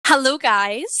Hello,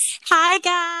 guys. Hi,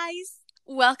 guys.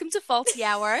 Welcome to Faulty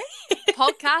Hour,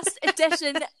 podcast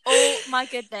edition. Oh my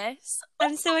goodness.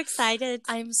 I'm so excited.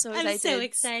 I'm so I'm excited. so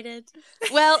excited.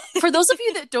 Well, for those of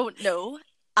you that don't know,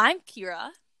 I'm Kira.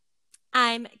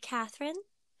 I'm Catherine.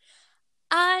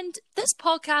 And this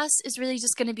podcast is really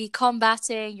just going to be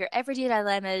combating your everyday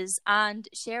dilemmas and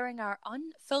sharing our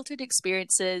unfiltered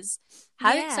experiences.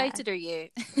 How excited are you?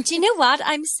 Do you know what?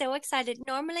 I'm so excited.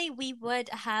 Normally, we would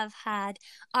have had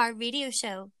our radio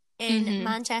show in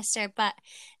Manchester, but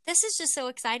this is just so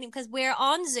exciting because we're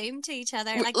on Zoom to each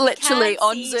other. Like, literally we can't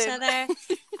on see Zoom. each other,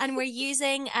 and we're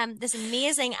using this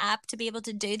amazing app to be able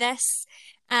to do this.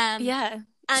 Yeah.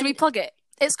 Should we plug it?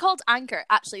 It's called Anchor,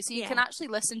 actually, so you Yeah. can actually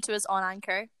listen to us on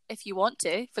Anchor if you want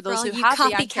to. For For those all who you have the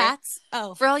Anchor. copycats.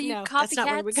 Oh, For all you no, copycats. that's not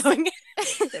where we're going.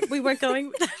 We were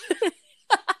going.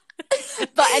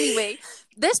 But anyway,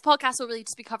 this podcast will really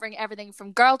just be covering everything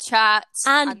from girl chat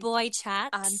and boy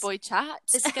chat. And boy chat.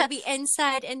 This is going to be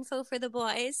inside info for the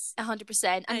boys. 100%.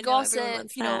 And I know gossip,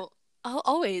 wants you that. know,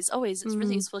 always. It's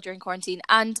really useful during quarantine.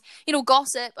 And, you know,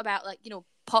 gossip about, like, you know,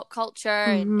 pop culture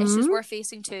and issues we're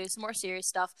facing too, some more serious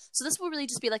stuff. So this will really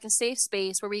just be like a safe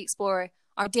space where we explore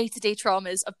our day-to-day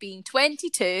traumas of being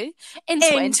 22 in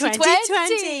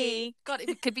 2020. God,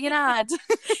 it could be an ad.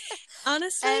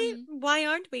 Honestly, why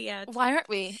aren't we yet? Why aren't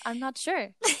we? I'm not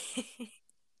sure.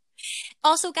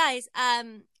 Also, guys,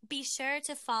 be sure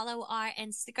to follow our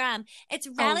Instagram. It's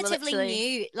relatively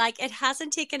new. Like, it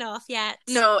hasn't taken off yet.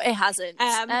 No, it hasn't.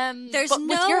 There's but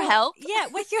with your help. Yeah,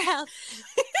 with your help.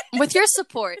 With your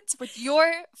support, with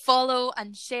your follow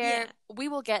and share, we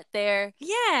will get there.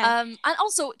 Yeah. And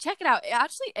also, check it out. It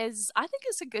actually is, I think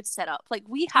it's a good setup. Like,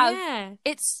 we have,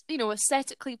 it's, you know,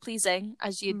 aesthetically pleasing,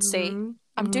 as you'd say.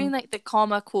 I'm doing, like, the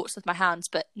comma quotes with my hands,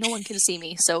 but no one can see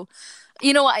me, so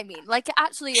you know what I mean. Like, it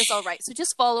actually is all right. So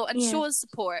just follow and show us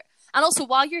support. And also,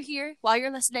 while you're here, while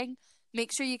you're listening,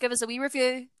 make sure you give us a wee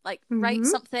review. Like, write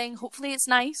something. Hopefully it's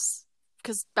nice,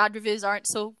 because bad reviews aren't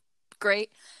so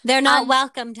great. They're not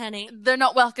welcomed, honey. They're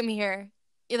not welcome here.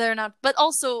 They're not. But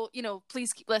also, you know,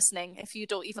 please keep listening if you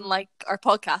don't even like our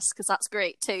podcast, because that's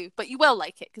great too. But you will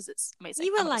like it because it's amazing.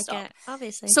 You will like it,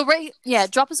 obviously. So,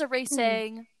 drop us a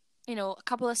rating, you know, a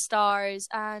couple of stars,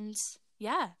 and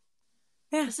yeah.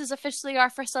 This is officially our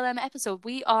first dilemma episode.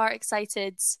 We are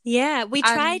excited. Yeah, we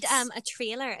tried a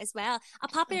trailer as well. A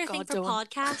popular thing for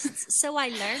podcasts, so I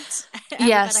learnt.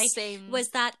 Yes, same. Was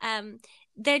that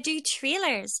they do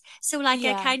trailers. So like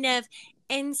a kind of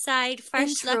inside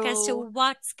first look as to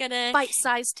what's gonna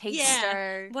bite-sized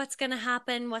taster. What's gonna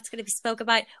happen, what's gonna be spoke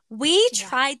about. We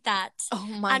tried that. Oh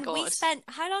my god. And we spent,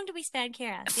 how long did we spend,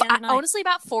 Kira? Honestly,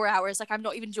 about 4 hours. Like, I'm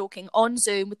not even joking. On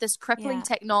Zoom with this crippling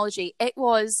technology. It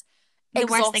was the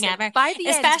worst thing ever. By the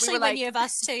especially end, when you have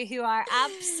us two who are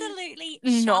absolutely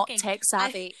not shocking. tech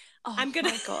savvy. I'm gonna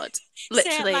my god,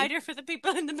 literally say it louder for the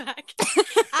people in the back.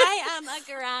 I am a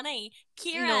granny.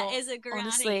 Kira is a granny.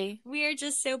 Honestly, we're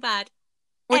just so bad.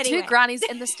 We're two grannies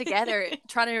in this together,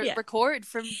 trying to record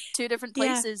from two different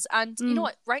places. And you know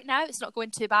what? Right now, it's not going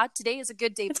too bad. Today is a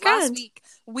good day. But last week,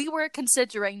 we were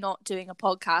considering not doing a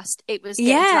podcast. It was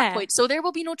getting to that point. So there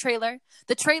will be no trailer.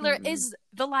 The trailer is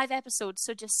the live episode.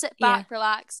 So just sit back,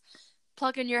 relax,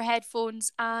 plug in your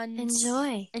headphones, and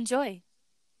enjoy.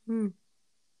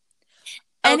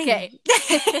 Okay.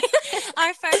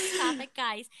 Our first topic,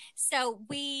 guys. So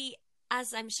we,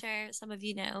 as I'm sure some of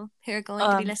you know who are going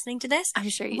to be listening to this, I'm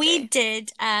sure we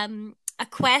did a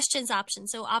questions option.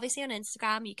 So obviously on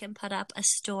Instagram you can put up a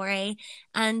story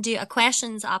and do a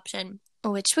questions option,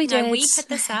 which we did. Now, we put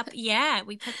this up.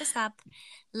 we put this up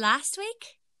last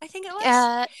week, I think it was.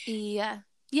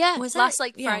 Was last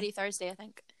Friday, Thursday, I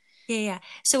think.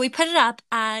 So we put it up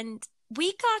and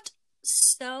we got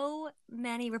so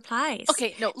many replies.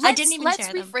 Okay, no, let's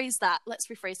rephrase that. Let's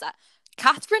rephrase that.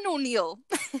 Catherine O'Neill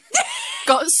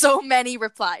got so many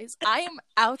replies. I am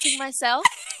outing myself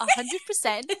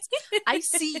 100%. I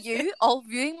see you all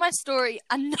viewing my story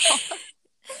and not.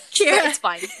 Kira. It's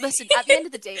fine. Listen, at the end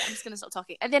of the day, I'm just going to stop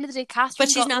talking. At the end of the day, Catherine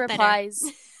got the replies.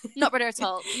 Not better at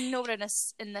all. No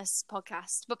bitterness in this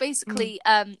podcast. But basically,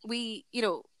 we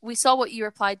saw what you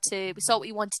replied to. We saw what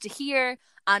you wanted to hear.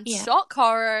 And shock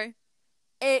horror.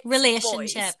 It's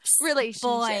relationships,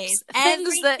 boys,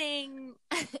 everything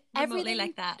remotely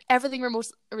like that. Everything remote,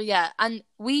 and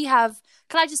we have.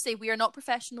 Can I just say, we are not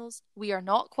professionals. We are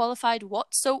not qualified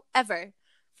whatsoever.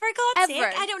 For God's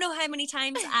sake, I don't know how many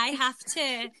times I have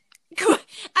to.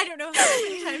 I don't know how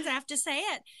many times I have to say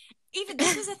it. Even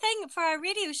this was a thing for our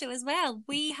radio show as well.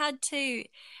 We had to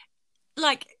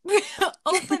like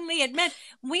openly admit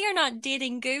we are not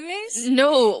dating gurus.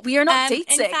 No, we are not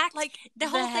dating. In fact, like the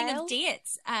whole thing of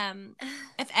dates.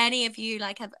 If any of you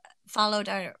like have followed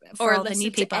our for or all the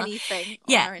new people, anything,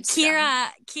 yeah,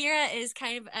 Kira is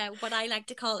kind of what I like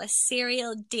to call a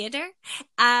serial dater.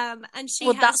 And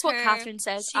she that's what Catherine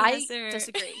says. I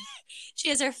disagree. She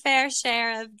has her fair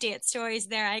share of date stories.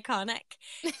 They're iconic.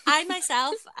 I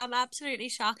myself am absolutely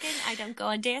shocking. I don't go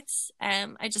on dates.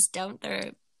 I just don't.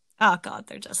 They're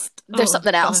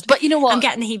something else. But you know what? I'm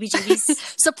getting the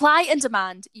heebie-jeebies. Supply and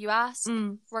demand. You asked,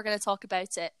 we're going to talk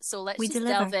about it. So let's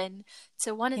delve in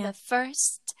to one of the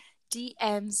first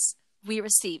DMs we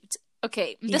received.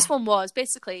 Okay, this one was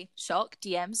basically shock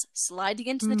DMs sliding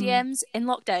into the DMs in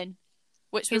lockdown.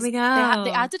 Which was, they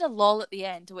added a lol at the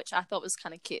end, which I thought was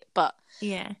kind of cute. But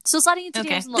yeah, so sliding into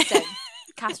DMs in lockdown.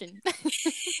 Catherine.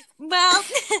 Well,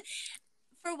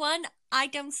 for one, I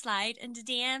don't slide into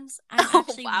DMs. I'm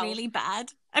actually really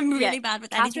bad. I'm really bad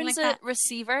with anything like that. Catherine's a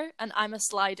receiver and I'm a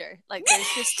slider. Like there's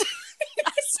just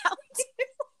that sounds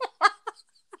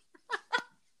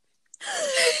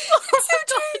so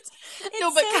true.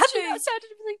 No, but Catherine, that sounded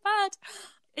really bad.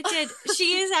 It did.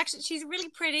 She's really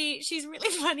pretty. She's really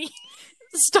funny.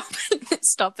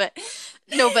 Stop it.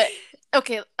 No, but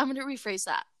okay, I'm going to rephrase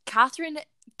that. Catherine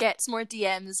gets more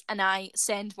DMs and I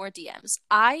send more DMs.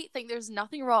 I think there's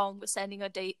nothing wrong with sending a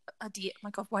DM. Oh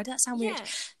my God, why did that sound weird?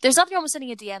 There's nothing wrong with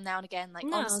sending a DM now and again. Like,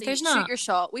 honestly, there's shoot your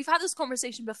shot. We've had this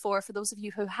conversation before for those of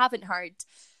you who haven't heard.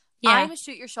 Yeah. I'm a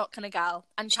shoot your shot kind of gal.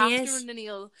 And Catherine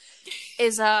O'Neill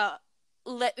is a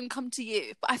let them come to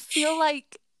you. But I feel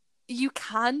like you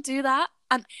can do that.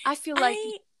 And I feel like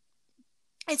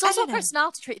it's also a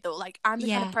personality trait, though. Like, I'm the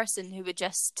kind of person who would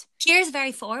just... Kira's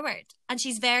very forward, and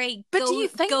she's very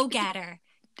go-getter.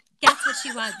 Gets what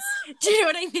she wants. Do you know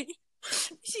what I mean?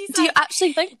 Do you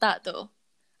actually think that, though?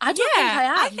 I don't think I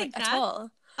am. I think that. At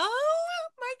all. Oh,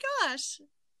 my gosh.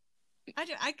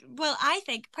 I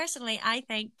think, personally,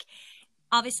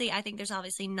 obviously, I think there's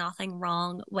obviously nothing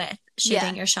wrong with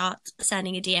shooting your shot,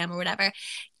 sending a DM or whatever.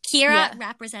 Kira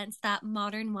represents that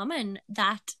modern woman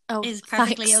that is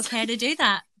perfectly okay to do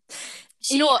that.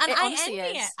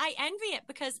 I envy it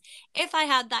because if I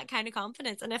had that kind of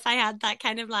confidence and if I had that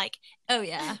kind of like, oh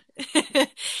yeah.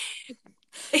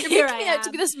 You're making me out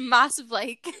to be this massive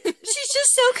like she's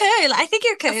just so cool. I think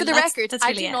you're cool. For the record,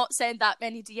 I do not send that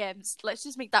many DMs. Let's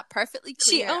just make that perfectly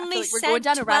clear. She only sent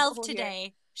 12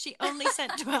 today. She only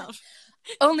sent 12.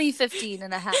 Only 15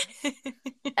 and a half.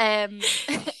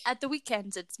 At the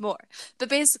weekends it's more. But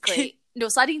basically, no,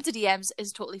 sliding into DMs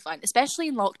is totally fine, especially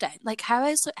in lockdown. Like how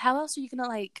else are you gonna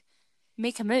like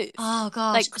make a move? Oh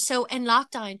gosh. Like, so in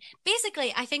lockdown,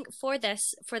 basically I think for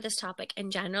this topic in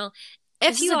general,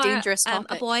 if you are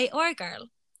a boy or a girl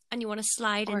and you want to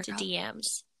slide into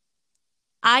DMs,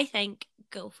 I think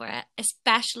go for it,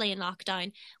 especially in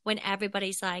lockdown when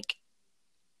everybody's like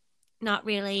not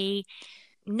really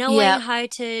knowing how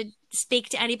to speak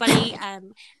to anybody.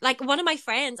 Like one of my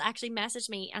friends actually messaged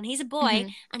me and he's a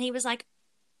boy and he was like,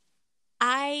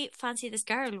 I fancy this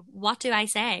girl, what do I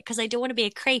say? Because I don't want to be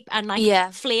a creep and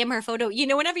like flame her photo. You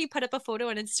know, whenever you put up a photo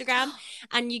on Instagram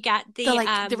and you get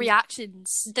the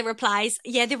reactions, the replies,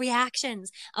 the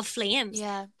reactions of flames.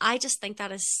 Yeah, I just think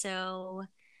that is so...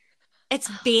 It's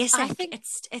basic. I think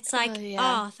it's like,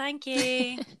 thank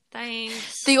you.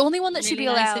 Thanks. The only one that should be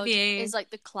allowed is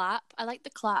like the clap. I like the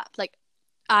clap. Like,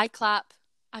 I clap.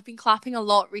 I've been clapping a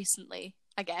lot recently,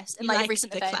 I guess, in like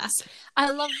recent events. I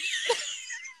love...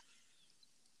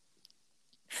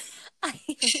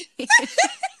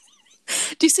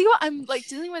 Do you see what I'm like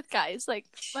dealing with, guys? Like,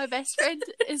 my best friend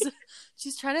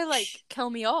she's trying to like kill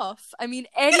me off. I mean,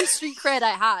 any street cred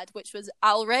I had, which was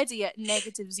already at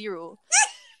 -0,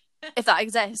 if that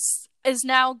exists, is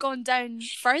now gone down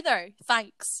further.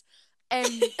 Thanks. I'm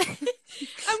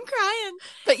crying.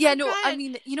 But yeah, I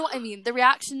mean, you know what I mean? The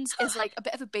reactions is like a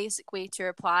bit of a basic way to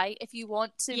reply. If you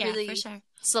want to really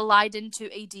slide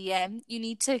into a DM,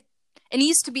 it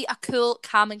needs to be a cool,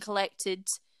 calm and collected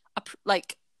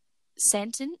like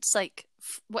sentence, like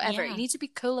whatever. You need to be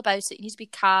cool about it. You need to be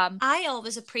calm. I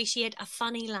always appreciate a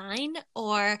funny line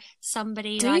or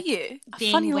somebody being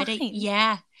funny witty. Line?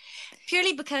 Yeah.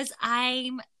 Purely because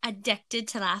I'm addicted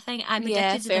to laughing. I'm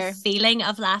addicted to the feeling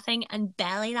of laughing and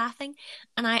belly laughing.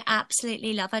 And I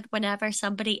absolutely love it whenever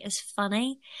somebody is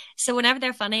funny. So whenever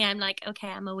they're funny, I'm like, okay,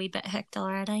 I'm a wee bit hooked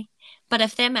already. But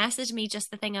if they message me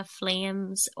just the thing of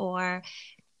flames or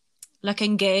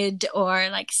looking good or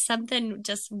like something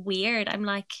just weird, I'm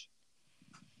like,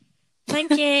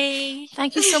 thank you.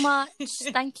 Thank you so much.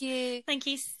 Thank you. Thank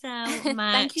you so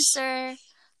much. Thank you, sir.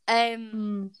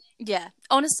 Yeah,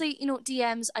 honestly,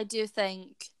 DMs, I do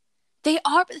think They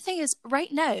are, but the thing is,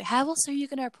 right now, how else are you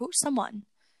going to approach someone?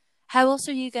 How else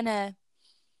are you going to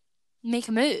make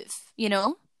a move, you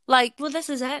know? Like... Well, this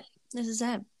is it.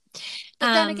 But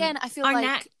then again, I feel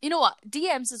like, you know what?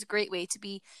 DMs is a great way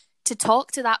to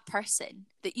talk to that person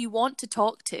that you want to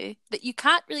talk to, that you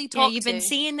can't really talk to. Yeah, you've been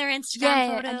seeing their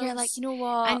Instagram photos. And you're like, you know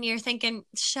what? And you're thinking,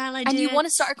 shall I do And you it? want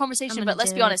to start a conversation, but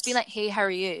let's be honest, being like, hey, how are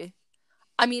you?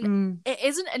 I mean, it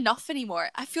isn't enough anymore.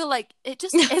 I feel like it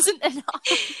just isn't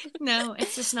enough. No,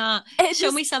 it's just not.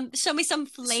 Show me some flavor.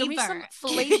 Show me some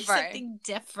flavor. Something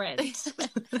different.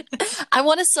 I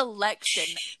want a selection,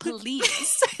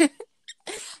 please.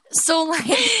 So,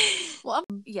 like, well,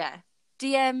 yeah,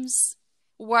 DMs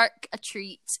work a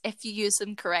treat if you use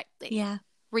them correctly. Yeah.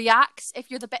 Reacts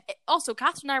if you're the best. Also,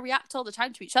 Catherine and I react all the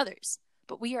time to each other's,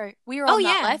 but we are on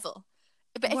that level.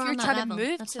 But if you're trying to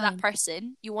move to that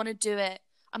person, you want to do it.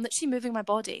 I'm literally moving my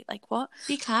body. Like, what?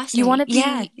 Be classy. You want to be...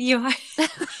 Yeah, you are.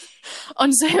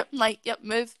 On Zoom, like, yep,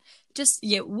 move. Just,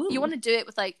 you want to do it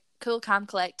with, like, cool, calm,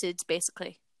 collected,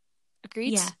 basically.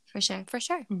 Agreed? Yeah, for sure.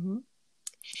 Mm-hmm.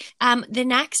 The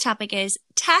next topic is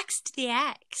text the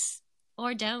ex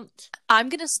or don't. I'm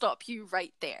going to stop you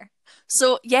right there.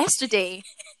 So, yesterday,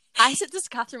 I said this to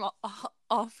Catherine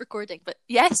off recording, but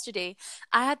yesterday,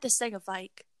 I had this thing of,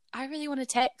 like, I really want to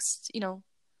text, you know,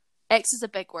 ex is a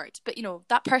big word, but, you know,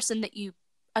 that person that you,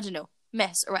 I don't know,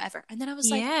 miss or whatever. And then I was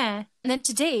like, yeah. And then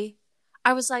today,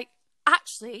 I was like,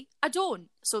 actually, I don't.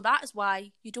 So that is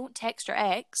why you don't text your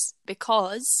ex,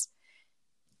 because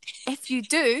if you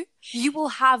do, you will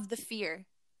have the fear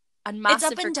and massive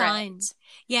regret. It's up and down.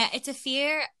 Yeah, it's a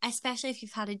fear, especially if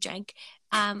you've had a drink.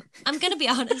 I'm going to be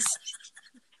honest.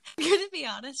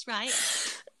 Right?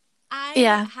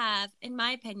 I have, in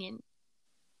my opinion,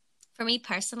 for me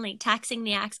personally, texting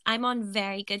the ex, I'm on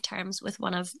very good terms with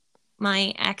one of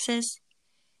my exes.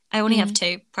 I only have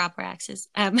 2 proper exes.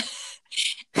 I'm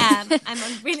on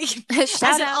really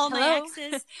shout out, all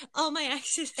my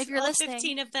exes. If you're listening,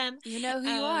 15 of them, you know who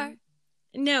you are.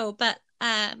 No, but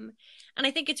and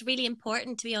I think it's really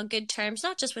important to be on good terms,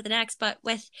 not just with an ex, but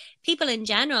with people in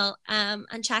general,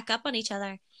 and check up on each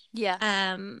other.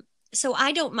 Yeah. So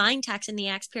I don't mind texting the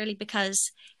ex purely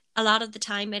because a lot of the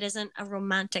time it isn't a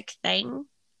romantic thing.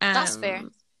 That's fair.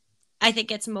 I think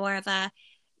it's more of a,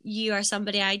 you are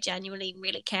somebody I genuinely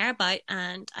really care about,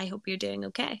 and I hope you're doing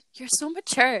okay. You're so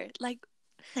mature. Like,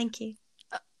 thank you.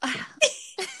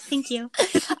 Thank you.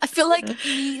 I feel like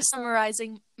me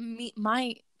summarizing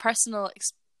my personal,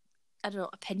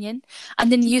 opinion, and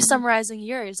then you summarizing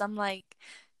yours. I'm like,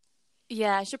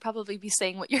 yeah, I should probably be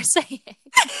saying what you're saying.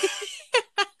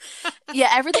 Yeah,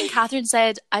 everything Catherine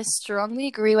said, I strongly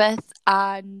agree with,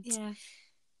 and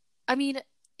I mean,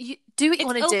 you do what you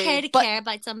want to do. It's okay to care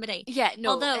about somebody. Yeah,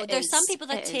 no. Although there's some people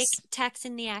that take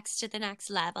texting the ex to the next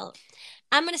level.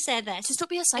 I'm going to say this: just don't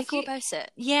be a psycho about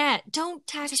it. Yeah, don't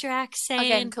text your ex saying,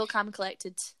 again, cool, calm,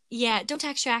 collected. Yeah, don't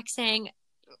text your ex saying,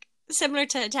 similar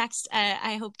to a text.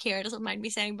 I hope Kira doesn't mind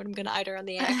me saying, but I'm going to out her on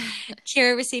the air.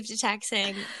 Kira received a text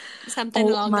saying something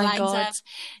along the lines of,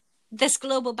 "This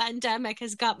global pandemic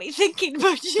has got me thinking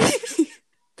about you."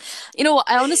 You know what?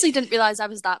 I honestly didn't realise I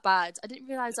was that bad. I didn't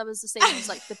realise I was the same as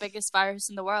like the biggest virus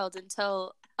in the world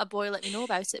until a boy let me know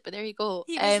about it. But there you go.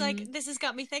 He was like, "This has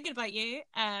got me thinking about you."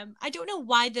 I don't know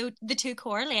why the two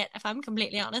correlate, if I'm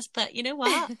completely honest, but you know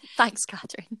what? Thanks,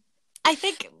 Catherine. I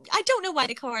don't know why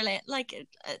they correlate. Like,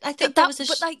 I think that was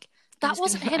that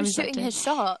wasn't him shooting his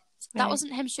shot. That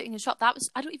wasn't him shooting his shot. That was,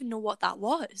 I don't even know what that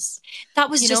was. That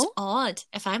was just odd,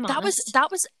 if I'm honest.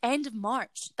 That was end of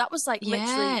March. That was like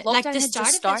literally lockdown had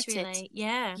just started. Really.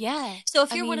 Yeah. Yeah. So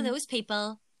if you're one of those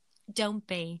people, don't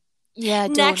be. Yeah,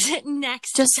 don't.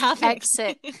 Next just topic.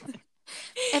 Exit.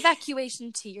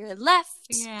 Evacuation to your left.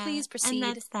 Yeah. Please proceed.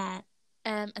 And that's that.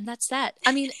 And that's that.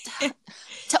 I mean,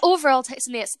 to overall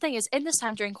texting the thing is, in this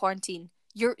time during quarantine,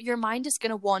 your mind is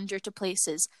going to wander to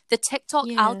places. The TikTok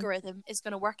algorithm is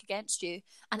going to work against you,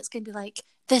 and it's going to be like,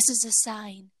 this is a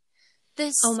sign.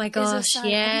 This oh my gosh, is a sign.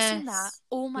 Yes. Have you seen that?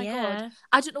 Oh my god.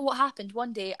 I don't know what happened.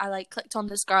 One day I like clicked on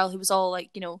this girl who was all like,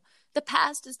 you know, the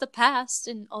past is the past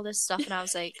and all this stuff, and I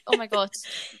was like, oh my god,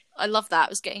 I love that. I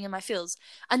was getting in my feels.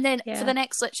 And then for the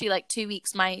next literally like 2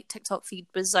 weeks, my TikTok feed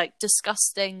was like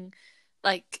disgusting,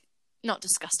 like not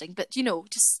disgusting, but you know,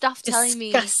 just stuff telling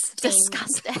me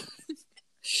disgusting.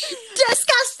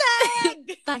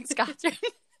 Disgusting. Thanks, Catherine.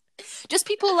 Just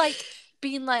people like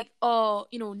being like, oh,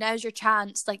 you know, now's your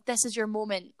chance, like this is your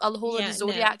moment, a whole of the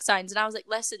zodiac signs, and I was like,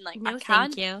 listen, like no, I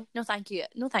can't. No, thank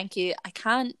you. I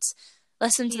can't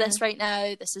listen to this right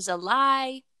now. This is a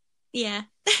lie. Yeah.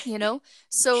 You know.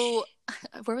 So,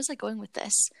 where was I going with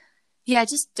this? Yeah,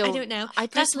 just don't. I don't know.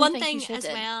 That's one thing as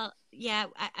well. Yeah,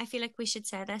 I feel like we should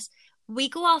say this. We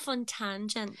go off on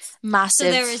tangents. Massive.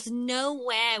 So there is no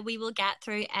way we will get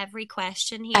through every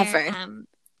question here. Ever.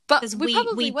 But we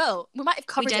probably will. We might have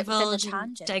covered it within the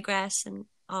tangent. Digress and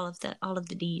all of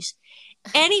the D's.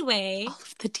 Anyway. All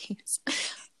of the D's.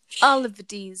 All of the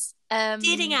D's.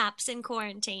 Dating apps in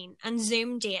quarantine and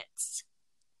Zoom dates.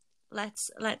 Let's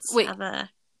have a...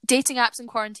 Dating apps in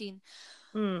quarantine.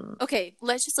 Okay,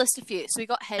 let's just list a few. So we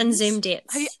got Hinge. And Zoom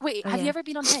dates. Have you ever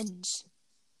been on Hinge?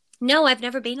 No, I've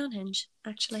never been on Hinge,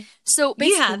 actually. So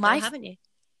basically, you have, haven't you?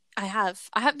 I have.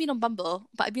 I haven't been on Bumble,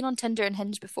 but I've been on Tinder and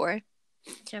Hinge before.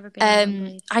 Never been on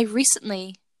Bumble. I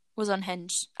recently was on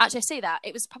Hinge. Actually, I say that.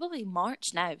 It was probably March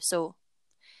now, so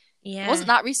yeah, it wasn't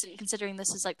that recent considering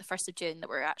this is like the 1st of June that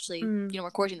we're actually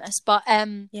recording this. But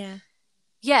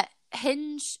yeah,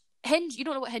 Hinge. You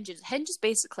don't know what Hinge is. Hinge is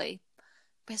basically,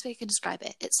 best way I can describe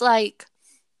it. It's like,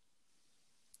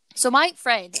 so my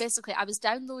friend basically, I was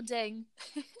downloading.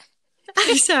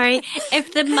 I'm sorry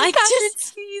if the mic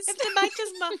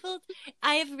just muffled.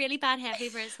 I have really bad hay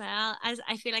fever as well. As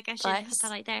I feel like I should put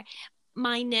that out there.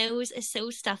 My nose is so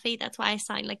stuffy. That's why I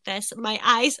sound like this. My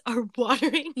eyes are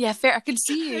watering. Yeah, fair. I can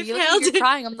see you. You look like you're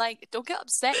crying. I'm like, don't get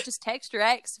upset. Just text your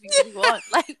ex if you really want.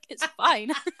 Like, it's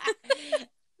fine.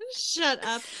 Shut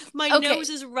up. My nose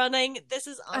is running. This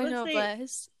is honestly... I know,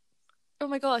 bless. Oh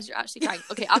my gosh, you're actually crying.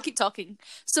 Okay, I'll keep talking.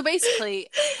 So basically,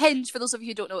 Hinge, for those of you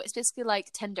who don't know, it's basically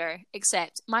like Tinder,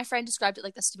 except my friend described it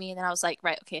like this to me, and then I was like,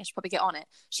 right, okay, I should probably get on it.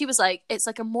 She was like, it's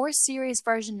like a more serious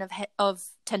version of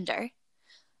Tinder,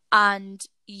 and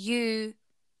you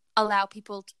either allow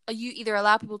people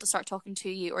to start talking to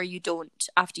you or you don't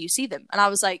after you see them. And I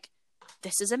was like,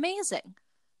 this is amazing.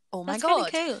 Oh my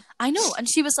god, cool. I know. And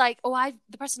she was like,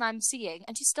 the person I'm seeing,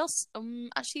 and she's still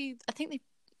actually, I think they're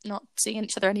not seeing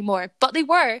each other anymore, but they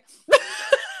were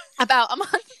about a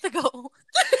month ago.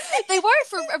 They were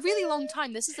for a really long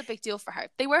time. This is a big deal for her.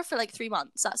 They were for like 3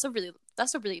 months. That's a really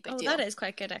big deal. That is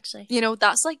quite good, actually. You know,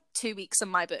 that's like 2 weeks in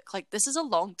my book. Like, this is a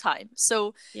long time.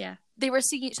 So yeah, they were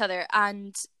seeing each other,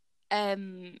 and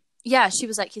yeah, she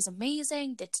was like, he's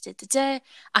amazing,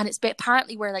 and it's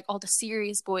apparently where like all the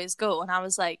serious boys go. And I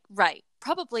was like, right,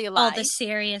 probably a lie. All the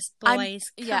serious boys.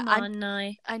 Come on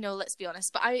now. I know, let's be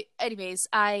honest. But I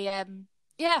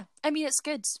mean, it's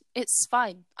good. It's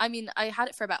fine. I mean, I had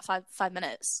it for about five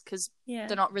minutes because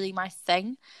they're not really my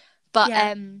thing. But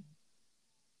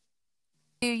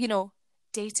you know,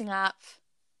 dating app,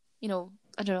 you know,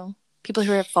 I don't know, people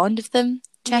who are fond of them,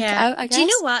 check it out, I guess. Do you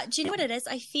know what it is?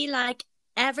 I feel like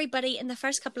everybody in the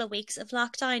first couple of weeks of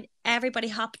lockdown, everybody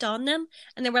hopped on them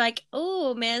and they were like,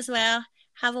 oh, may as well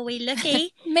have a wee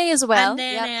looky. May as well. And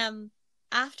then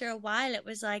after a while it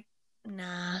was like,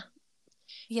 nah.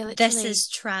 Yeah, literally. This is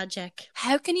tragic.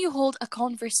 How can you hold a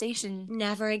conversation?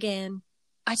 Never again.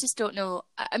 I just don't know.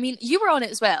 I mean, you were on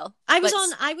it as well. I was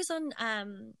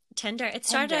on Tinder. It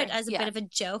started out as a bit of a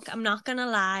joke. I'm not gonna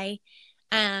lie.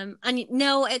 And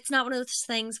no, it's not one of those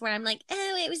things where I'm like,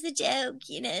 oh, it was a joke,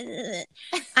 you know.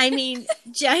 I mean,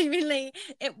 genuinely,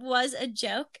 it was a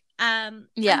joke. And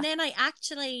then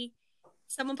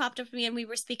someone popped up to me and we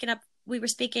were speaking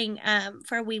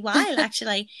for a wee while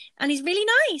actually, and he's really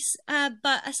nice.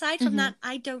 But aside from that,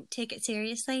 I don't take it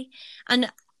seriously.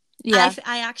 And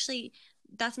I actually,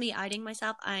 that's me outing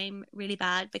myself. I'm really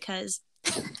bad because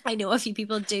I know a few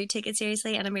people do take it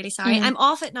seriously, and I'm really sorry. I'm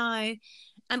off it now.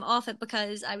 I'm off it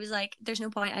because I was like, there's no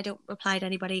point. I don't reply to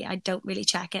anybody. I don't really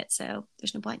check it, so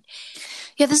there's no point.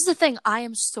 Yeah, this is the thing. I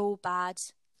am so bad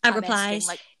at replies.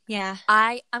 Like, yeah,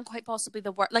 I am quite possibly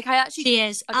the worst. Like, I actually... She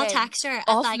is. I'll text her.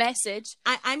 Off message.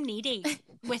 I'm needy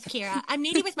with Kira. I'm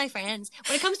needy with my friends.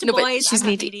 When it comes to boys, I'm not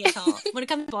needy at all. When it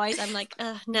comes to boys, I'm like,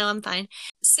 no, I'm fine.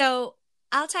 So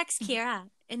I'll text Kira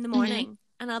in the morning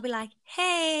and I'll be like,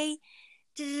 hey,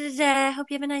 hope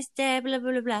you have a nice day, blah,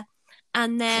 blah, blah, blah.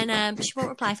 And then she won't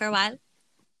reply for a while.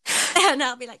 And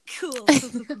I'll be like, cool.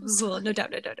 No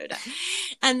doubt.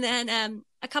 And then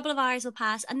a couple of hours will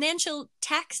pass. And then she'll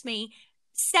text me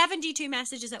 72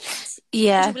 messages at once.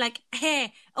 Yeah. And she'll be like,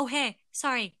 hey,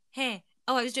 sorry, hey,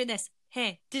 I was doing this,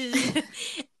 hey.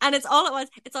 And it's all at once.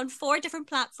 It's on 4 different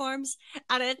platforms.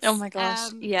 And it's... Oh my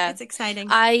gosh, it's exciting.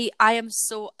 I am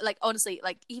so, like, honestly,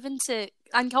 like, even to...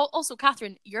 And also,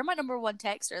 Catherine, you're my number one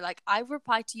texter. Like, I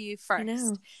reply to you first. I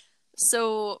know.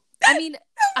 So, I mean,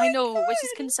 I know, which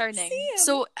is concerning.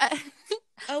 So,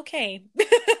 okay.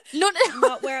 No,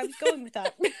 not where I was going with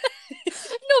that. No,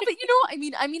 but you know what I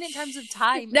mean. I mean, in terms of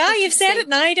time. No, you've said it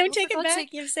now. Don't take it back.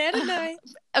 You've said it now.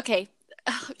 Okay.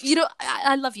 You know,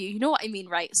 I love you. You know what I mean,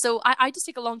 right? So, I just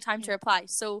take a long time to reply.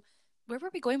 So, where were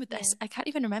we going with this? I can't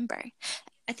even remember.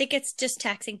 I think it's just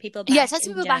texting people back. Yeah, texting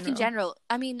people back in general.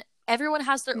 I mean, everyone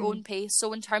has their own pace.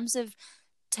 So in terms of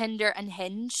Tinder and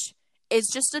Hinge, it's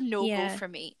just a no-go for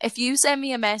me. If you send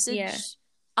me a message,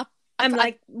 I'm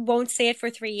like, won't say it for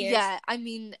 3 years. Yeah, I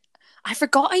mean, I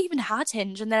forgot I even had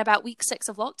Hinge, and then about week 6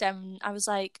 of lockdown, I was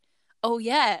like, oh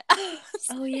yeah.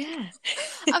 Oh yeah.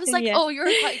 I was like, oh, you're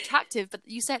quite attractive, but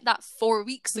you sent that 4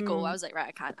 weeks ago. I was like, right,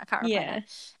 I can't reply.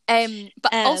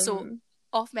 But also,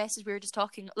 off message, we were just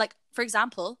talking, like, for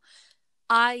example,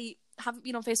 I haven't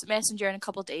been on Facebook Messenger in a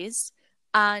couple of days,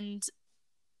 and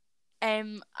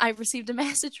I received a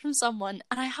message from someone,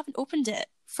 and I haven't opened it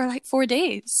for like 4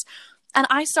 days. And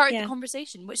I started the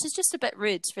conversation, which is just a bit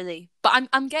rude, really. But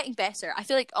I'm getting better. I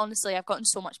feel like, honestly, I've gotten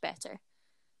so much better.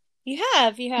 You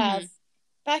have.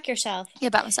 Back yourself. Yeah,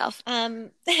 back myself.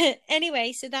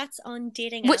 Anyway, so that's on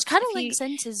dating apps. Which kind of links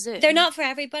into Zoom. They're not for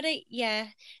everybody. Yeah.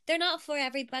 They're not for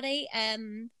everybody.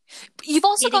 But you've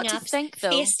also got to think, though.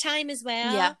 FaceTime as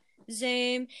well. Yeah.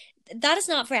 Zoom. That is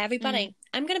not for everybody.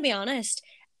 I'm going to be honest.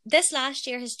 This last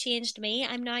year has changed me.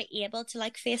 I'm now able to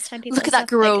like FaceTime people. Look at that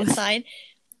growth.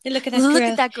 Look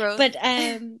at that growth.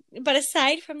 But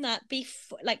aside from that,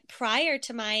 like prior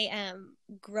to my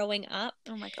growing up,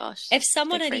 oh my gosh, if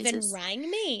someone had even rang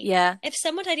me,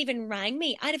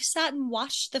 I'd have sat and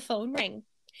watched the phone ring.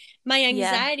 My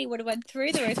anxiety would have went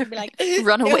through the roof and be like,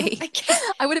 run away.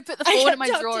 I would have put the phone in my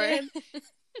drawer.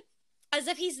 As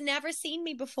if he's never seen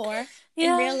me before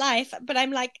in real life. But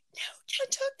I'm like, no,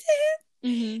 can't talk to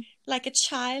him. Like a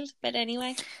child. But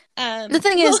anyway. The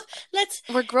thing is,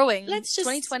 we're growing. Let's just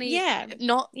 2020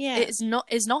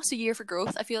 is not a year for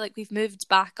growth. I feel like we've moved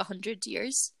back 100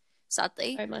 years,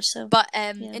 sadly. Very much so. But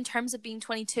in terms of being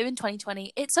 22 in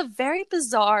 2020, it's a very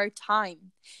bizarre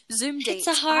time. Zoom dates.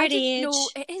 It's a hard age. No,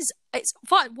 it is. It's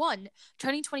fun.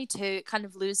 Turning 22 kind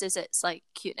of loses its like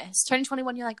cuteness. Turning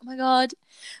 21, you're like, oh my god,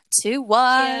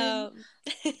 2-1.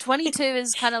 22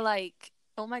 is kind of like,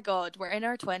 oh my god, we're in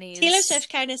our 20s. Taylor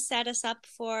Swift kind of set us up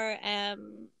for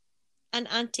an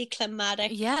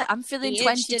anticlimactic. Yeah, I'm feeling age,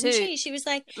 22. Didn't she was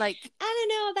like, I don't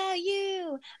know about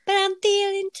you, but I'm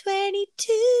feeling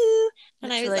 22.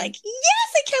 And I was like,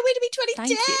 yes, I can't wait to be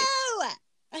 22. Thank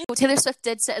you. Well, Taylor Swift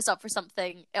did set us up for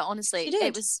something. Honestly,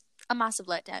 it was a massive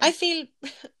letdown. I feel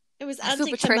it was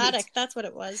anticlimactic. That's what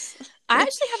it was. I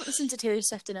actually haven't listened to Taylor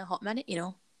Swift in a hot minute, you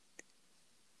know.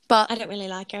 But I don't really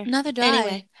like her. Neither do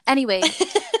I. Anyway.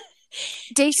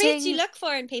 Dating. Traits you look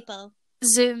for in people.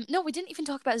 Zoom. No, we didn't even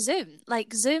talk about Zoom.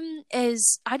 Like, Zoom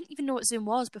is... I didn't even know what Zoom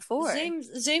was before.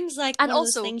 Zoom's like one of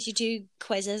those things you do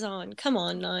quizzes on. Come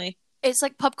on now. It's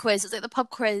like pub quiz. It's like the pub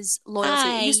quiz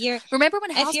loyalty. Remember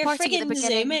when House Party at the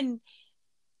beginning? Zooming...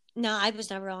 No, I was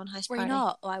never on House Party. Were you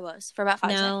not? Oh, I was. For about 5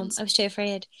 seconds. No, I was too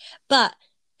afraid. But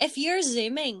if you're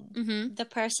Zooming the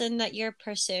person that you're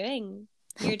pursuing,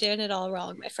 you're doing it all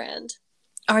wrong, my friend.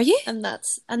 Are you? And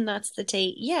that's the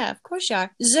tea. Yeah, of course you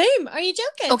are. Zoom? Are you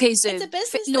joking? Okay, Zoom. It's a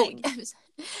business thing.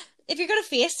 If you're going to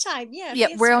FaceTime,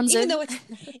 FaceTime. We're on Zoom.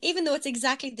 Even though it's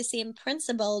exactly the same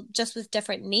principle, just with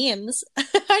different names,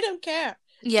 I don't care.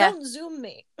 Yeah. Don't Zoom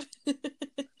me.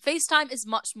 FaceTime is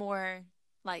much more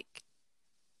like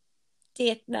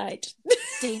date night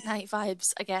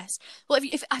vibes, I guess. Well,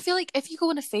 if I feel like if you go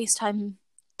on a FaceTime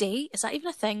date, is that even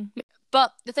a thing?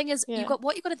 But the thing is, you got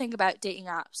to think about dating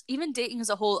apps, even dating as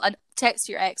a whole, and text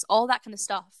your ex, all that kind of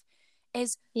stuff.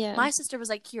 My sister was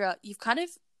like, Kira, you've kind of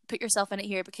put yourself in it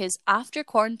here because after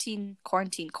quarantine's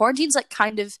like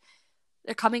kind of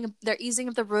they're easing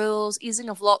of the rules, easing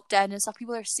of lockdown and stuff.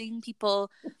 People are seeing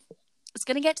people. It's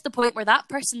going to get to the point where that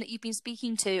person that you've been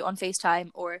speaking to on FaceTime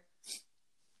or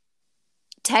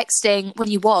texting when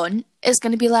you want is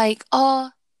going to be like,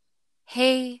 oh,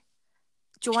 hey,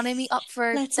 do you want to meet up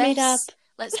for Let's meet up.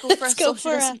 Let's go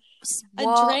for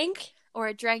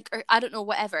a drink or I don't know,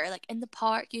 whatever. Like in the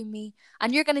park, you and me,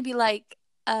 and you're gonna be like,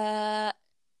 I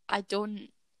don't.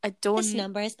 This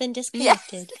number has been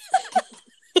disconnected.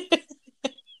 Yeah.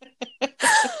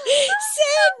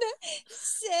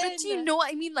 Sin. But do you know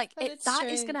what I mean? Like that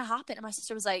is gonna happen. And my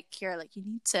sister was like, Kira, like you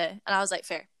need to, and I was like,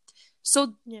 fair.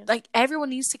 So like everyone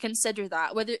needs to consider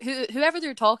that, whether whoever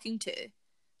they're talking to,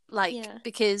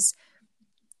 because.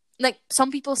 Like, some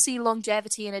people see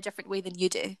longevity in a different way than you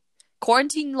do.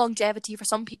 Quarantine longevity for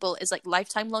some people is like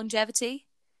lifetime longevity.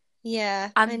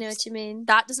 Yeah, I know what you mean.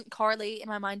 That doesn't correlate in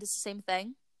my mind as the same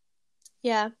thing.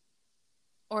 Yeah.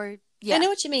 Or, I know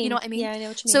what you mean. You know what I mean? Yeah, I know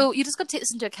what you mean. So, you just got to take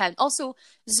this into account. Also,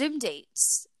 Zoom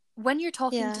dates. When you're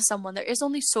talking to someone, there is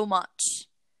only so much.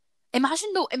 Imagine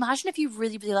if you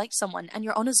really, really like someone and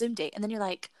you're on a Zoom date and then you're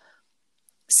like,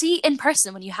 see, in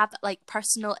person, when you have that like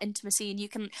personal intimacy, and you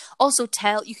can also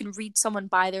tell, you can read someone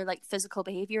by their like physical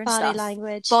behavior and body stuff.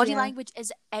 language. Body language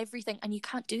is everything, and you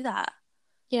can't do that.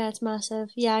 Yeah, it's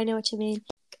massive. Yeah, I know what you mean.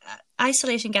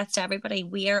 Isolation gets to everybody.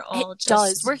 We are all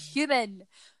We're human.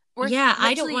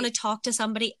 I don't want to talk to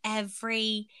somebody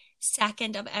every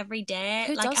second of every day.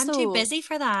 Who like, does, I'm though? too busy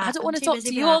for that. I don't want to talk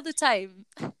to you all the time.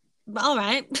 All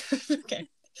right. Okay.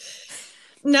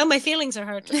 No, my feelings are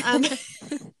hurt.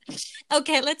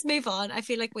 Okay, let's move on. I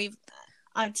feel like we've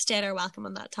outstayed our welcome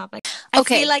on that topic.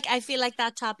 I feel like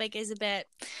that topic is a bit.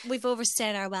 We've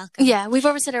overstayed our welcome. Yeah, we've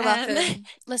overstayed our welcome.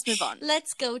 Let's move on.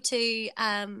 Let's go to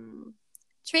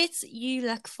traits you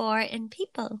look for in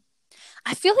people.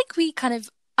 I feel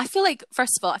like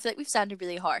first of all, we've sounded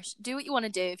really harsh. Do what you want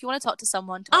to do. If you want to talk to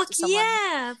someone, talk to someone.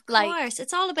 Yeah, of course.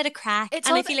 It's all a bit of crack. And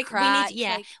I feel like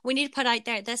we need to put out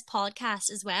there this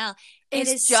podcast as well. It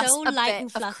is just so light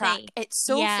and fluffy. Crack. It's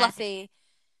so fluffy.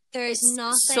 There's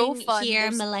nothing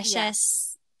here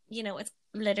malicious. You know, it's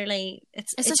literally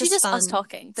it's just fun. Us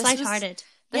talking. Lighthearted.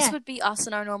 This would be us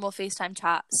in our normal FaceTime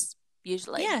chats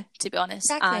usually. Yeah, to be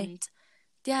honest. Exactly.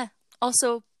 And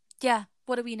also,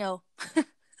 what do we know?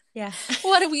 Yeah.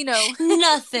 What do we know?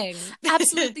 Nothing.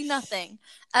 Absolutely nothing.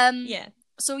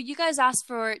 So you guys asked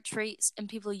for traits in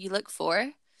people you look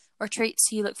for, or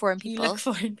traits you look for in people. You look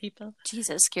for in people.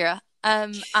 Jesus, Kira.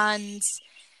 And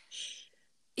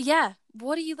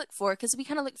what do you look for? Because we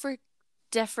kind of look for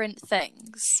different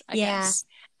things, I guess.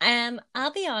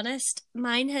 I'll be honest,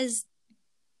 mine has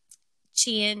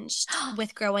changed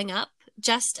with growing up,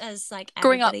 just as like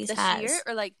growing up this year,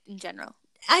 or like in general.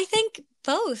 I think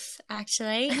both,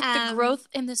 actually. The growth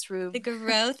in this room. The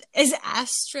growth is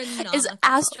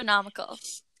astronomical.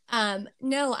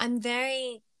 No, I'm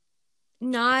very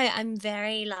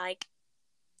like,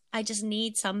 I just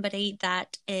need somebody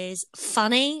that is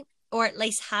funny, or at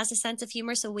least has a sense of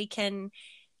humor, so we can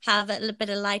have a little bit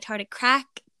of lighthearted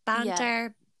crack,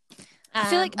 banter. I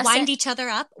feel like wind each other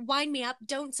up, wind me up.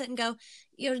 Don't sit and go,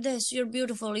 you're this, you're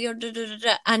beautiful, you're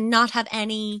da-da-da-da, and not have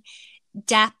any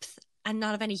depth and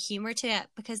not have any humor to it,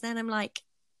 because then I'm like,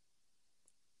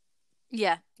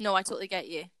 yeah, no, I totally get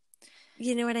you.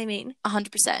 You know what I mean?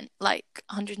 100%, like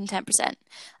 110%.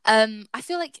 I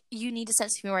feel like you need a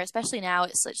sense of humor, especially now.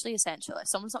 It's literally essential. If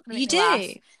someone's not going to make you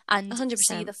laugh and 100%.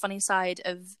 See the funny side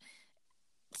of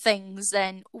things,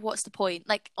 then what's the point?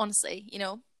 Like, honestly, you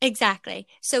know? Exactly.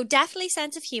 So definitely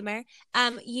sense of humor.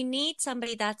 You need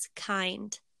somebody that's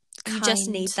kind. You just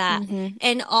need that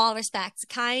in all respects.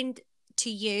 Kind to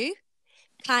you,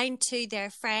 kind to their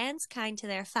friends, kind to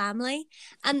their family,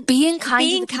 and being kind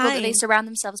to the people that they surround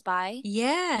themselves by.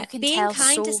 Yeah, being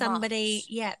kind to somebody.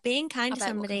 Yeah, being kind to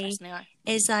somebody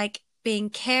is like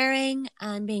being caring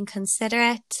and being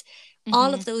considerate.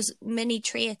 All of those mini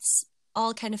traits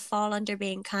all kind of fall under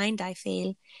being kind, I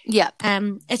feel. Yeah.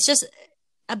 It's just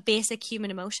a basic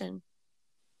human emotion.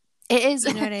 It is.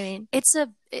 You know what I mean? It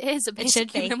is a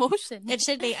basic human emotion. It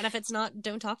should be, and if it's not,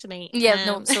 don't talk to me. Yeah,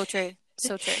 no, so true.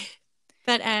 So true.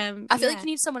 But I feel like you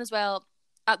need someone as well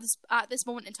at this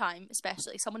moment in time,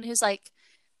 especially someone who's like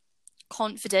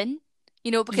confident,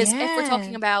 you know, because if we're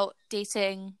talking about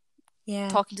dating,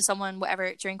 talking to someone,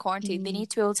 whatever, during quarantine, they need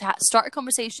to be able to start a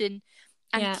conversation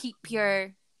and keep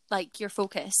your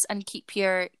focus, and keep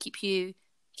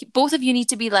both of you need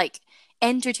to be like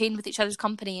entertained with each other's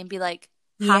company and be like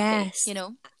happy, you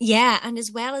know? Yeah, and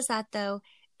as well as that though,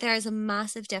 there's a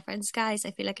massive difference, guys.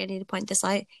 I feel like I need to point this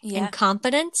out. In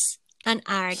confidence and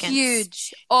arrogance.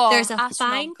 Huge. There's a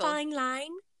fine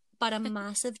line, but a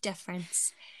massive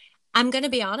difference. I'm going to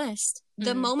be honest.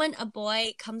 The moment a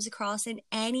boy comes across in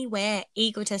any way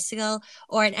egotistical,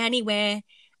 or in any way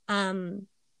arrogant,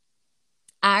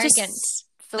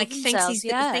 like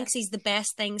thinks he's the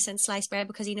best thing since sliced bread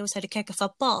because he knows how to kick a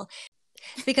football,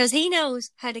 because he knows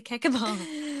how to kick a ball.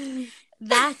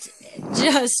 That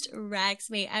just wrecks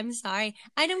me. I'm sorry.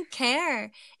 I don't care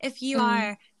if you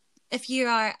are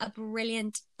a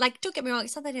brilliant, like, don't get me wrong,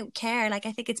 it's not that I don't care. Like,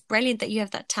 I think it's brilliant that you have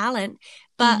that talent.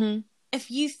 But if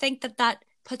you think that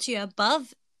puts you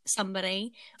above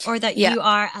somebody, or that you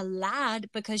are a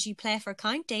lad because you play for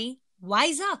county,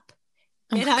 wise up.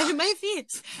 Get out of my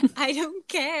face. I don't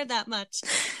care that much.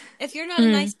 If you're not a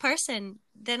nice person,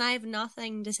 then I have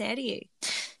nothing to say to you.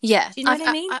 Yeah. Do you know what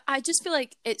I mean? I just feel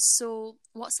like it's so...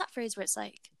 What's that phrase where it's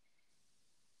like...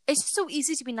 It's just so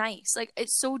easy to be nice. Like,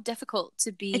 it's so difficult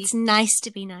to be... It's nice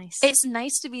to be nice. It's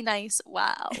nice to be nice.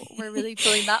 Wow. We're really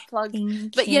pulling that plug.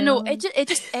 But, you know, it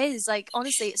just is. Like,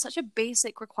 honestly, it's such a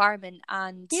basic requirement.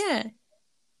 And...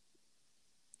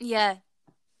 Yeah.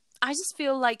 I just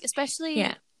feel like, especially...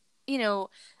 You know,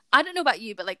 I don't know about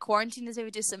you, but like quarantine is maybe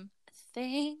just some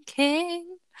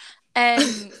thinking.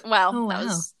 Well, oh,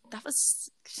 wow. that was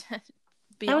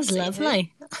Beyonce, that was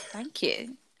lovely. Thank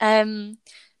you.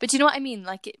 But do you know what I mean?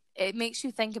 Like it makes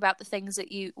you think about the things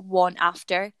that you want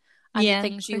after, and the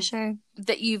things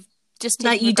that you've just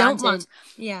taken that you don't want.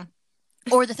 Yeah.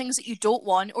 Or the things that you don't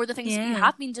want, or the things that you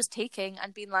have been just taking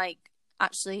and been like,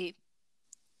 actually,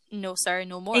 no, sir,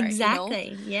 no more. Exactly.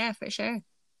 You know? Yeah, for sure.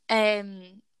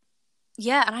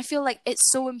 Yeah, and I feel like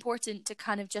it's so important to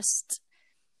kind of just,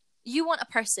 you want a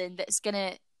person that's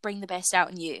gonna bring the best out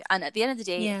in you, and at the end of the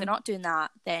day, if they're not doing that,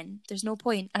 then there's no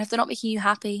point. And if they're not making you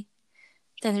happy,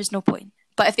 then there's no point.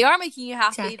 But if they are making you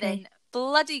happy, then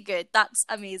bloody good. That's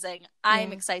amazing.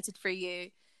 I'm excited for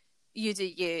you. You do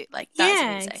you. Like, that's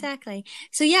amazing. Exactly.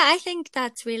 So yeah, I think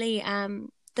that's really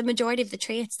the majority of the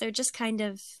traits. They're just kind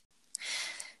of.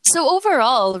 So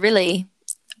overall, really,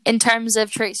 in terms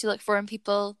of traits you look for in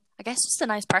people, I guess just a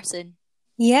nice person.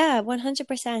 Yeah,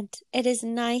 100%. It is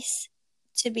nice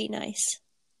to be nice.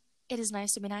 It is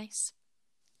nice to be nice.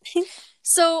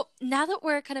 So now that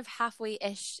we're kind of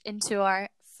halfway-ish into our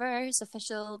first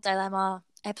official Dilemma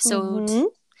episode,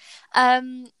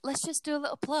 let's just do a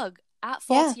little plug. At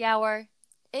Faulty Hour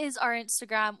is our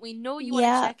Instagram. We know you want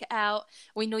to check it out.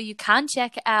 We know you can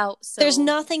check it out. So there's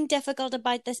nothing difficult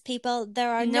about this, people.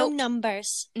 There are no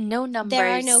numbers. No numbers. There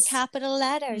are no capital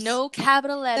letters. No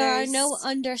capital letters. There are no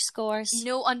underscores.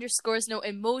 No underscores. No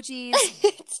emojis.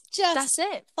 It's just that's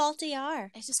it. Faulty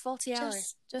Hour. It's just Faulty Hour.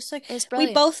 Just like it's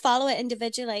brilliant. We both follow it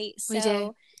individually. So we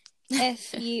do.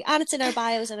 If you and it's in our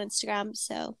bios on Instagram.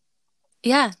 So.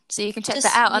 Yeah, so you can check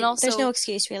that out. And also, there's no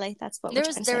excuse, really. That's what we're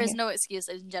trying to say. There is no excuse,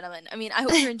 ladies and gentlemen. I mean, I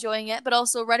hope you're enjoying it, but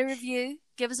also write a review,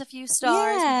 give us a few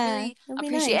stars. Yeah, we really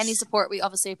appreciate any support. We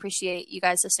obviously appreciate you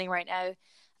guys listening right now,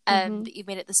 that you've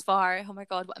made it this far. Oh my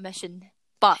God, what a mission.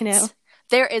 But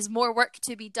there is more work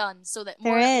to be done so that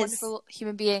more wonderful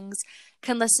human beings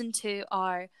can listen to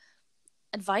our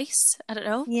advice. I don't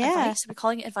know. Yeah. Advice? Are we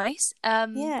calling it advice?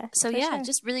 So sure.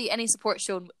 Just really any support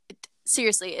shown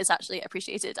seriously is actually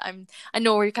appreciated. I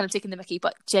know we're kind of taking the mickey,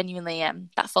 but genuinely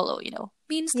that follow,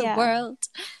 means the world.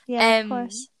 Yeah, of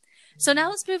course. So now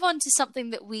let's move on to something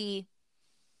that we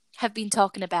have been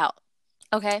talking about.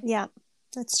 Okay? Yeah.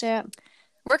 Let's do it.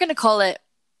 We're gonna call it,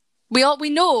 we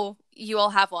know you all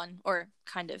have one, or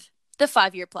kind of, the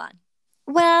 5-year plan.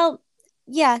 Well,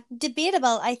 yeah,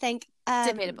 debatable, I think.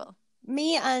 Debatable.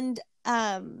 Me and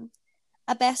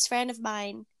a best friend of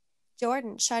mine,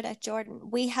 Jordan, shout out Jordan,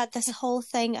 we had this whole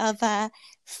thing of a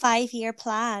 5-year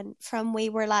plan from we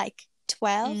were like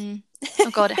 12. Oh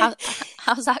God,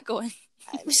 how's that going?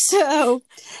 So,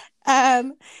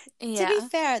 to be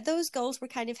fair, those goals were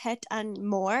kind of hit and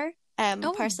more,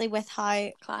 personally with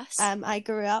how I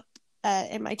grew up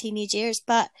in my teenage years.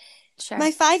 But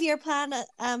my 5-year plan,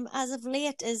 as of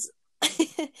late, is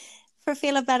for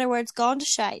feel of better words, gone to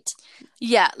shite.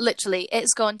 Yeah, literally,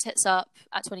 it's gone tits up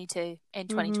at 22 in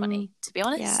 2020. To be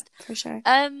honest, yeah, for sure.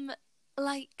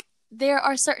 Like there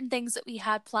are certain things that we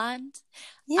had planned,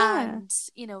 and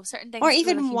certain things, or that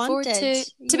even we were looking wanted.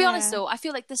 Forward to be honest, though, I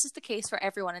feel like this is the case for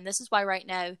everyone, and this is why right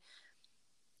now,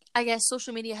 I guess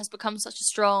social media has become such a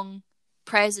strong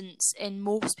presence in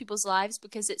most people's lives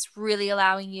because it's really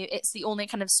allowing you. It's the only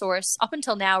kind of source up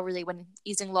until now, really, when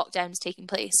easing lockdown is taking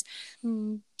place.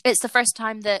 It's the first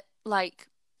time that like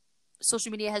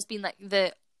social media has been like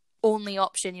the only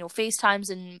option, FaceTimes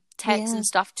and texts and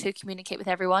stuff to communicate with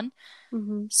everyone.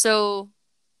 So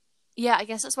yeah, I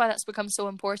guess that's why that's become so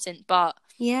important. But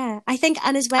yeah, I think,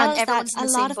 and as well as that, a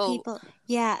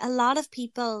lot of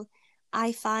people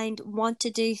I find want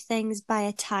to do things by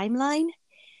a timeline.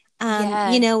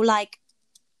 Like,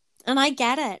 and I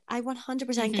get it. I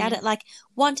 100% get it. Like,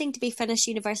 wanting to be finished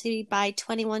university by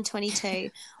 21,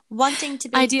 22, wanting to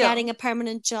be getting a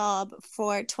permanent job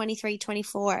for 23,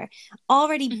 24,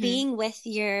 already being with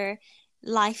your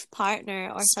life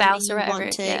partner or spouse or whatever,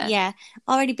 want to,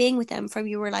 already being with them from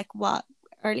you were like, what,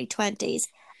 early 20s.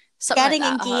 Something getting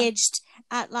like that, engaged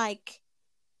at like,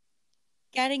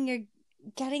 getting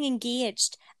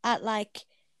engaged at like,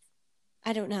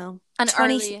 I don't know,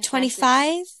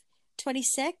 25,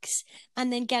 26,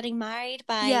 and then getting married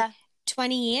by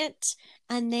 28,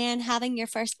 and then having your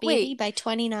first baby by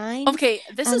 29. Okay,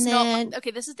 this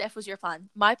is Def was your plan.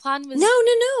 My plan was...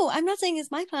 No, I'm not saying it's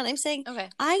my plan. I'm saying okay.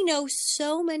 I know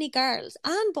so many girls,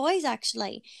 and boys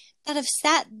actually, that have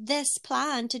set this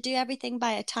plan to do everything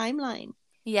by a timeline.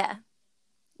 Yeah.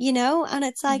 And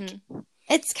it's like,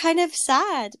 it's kind of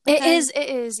sad. It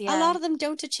is, yeah. A lot of them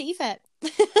don't achieve it.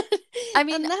 I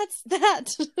mean... And that's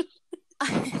that.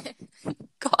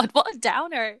 God, what a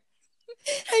downer.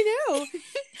 I know.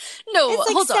 No, it's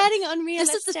like hold on. setting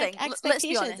unrealistic this is the thing. expectations, Let's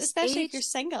be honest. especially if you're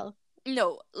single.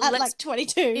 No. At like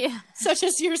 22. Yeah. Such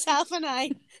as yourself and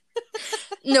I.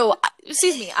 No,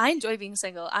 excuse me. I enjoy being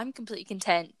single. I'm completely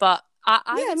content. But I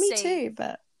would me say, too.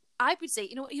 But I would say,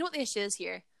 you know what the issue is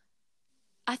here?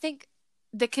 I think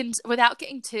without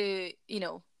getting too,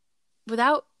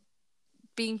 without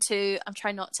being too, I'm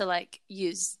trying not to like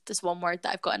use this one word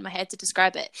that I've got in my head to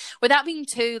describe it, without being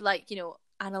too like,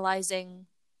 analyzing,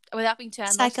 without being too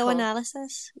analytical,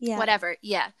 psychoanalysis, whatever,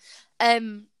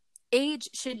 age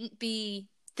shouldn't be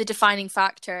the defining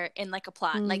factor in like a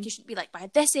plan. Like, you shouldn't be like, by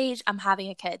this age I'm having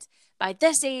a kid, by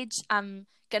this age I'm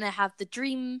gonna have the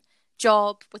dream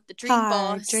job with the dream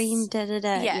boss, dream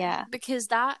yeah, because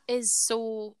that is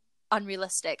so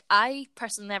unrealistic. I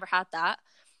personally never had that.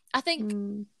 I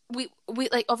think we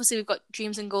like, obviously we've got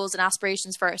dreams and goals and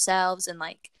aspirations for ourselves and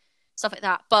like stuff like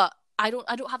that, but I don't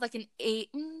have like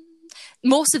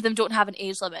most of them don't have an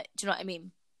age limit. Do you know what I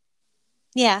mean?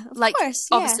 Yeah, of course,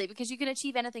 obviously, because you can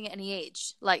achieve anything at any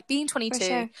age. Like being 22,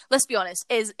 sure, let's be honest,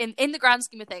 is in the grand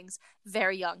scheme of things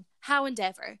very young. How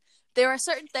endeavour. There are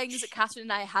certain things that Catherine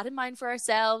and I had in mind for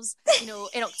ourselves.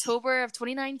 In October of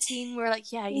 2019, we were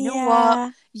like, you know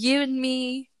what? You and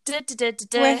me, we're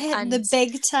hitting the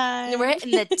big time. We're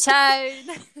hitting the town.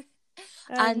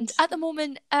 And at the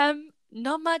moment,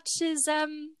 not much is,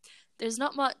 there's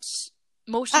not much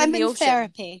motion in the ocean. I'm in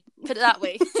therapy. Put it that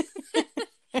way.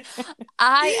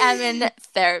 I am in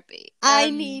therapy. I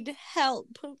need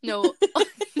help. No.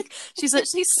 She's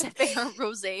literally sipping her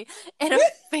rosé in a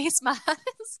face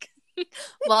mask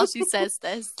while she says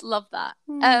this. Love that.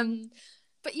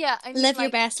 But yeah, I mean, live your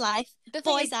best life.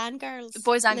 Boys and girls.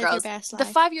 Boys and girls. Your best life.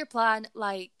 The 5-year plan,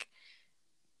 like,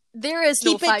 there is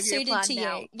no 5-year plan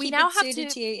now. We now have to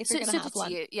to you if you're going to have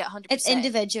one. Yeah, 100%. It's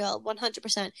individual,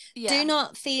 100%. Yeah. Do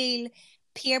not feel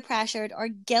peer pressured or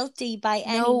guilty by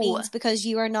any means because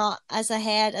you are not as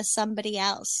ahead as somebody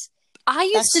else. I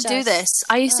used to do this.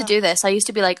 I used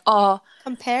to be like,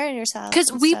 comparing yourself.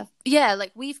 Because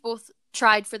we've both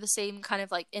tried for the same kind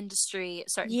of like industry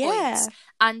at certain points.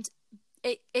 And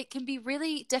it can be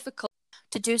really difficult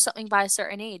to do something by a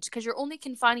certain age because you're only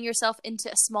confining yourself into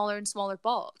a smaller and smaller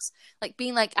box. Like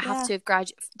being like, I have to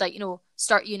have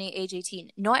start uni at age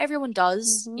 18. Not everyone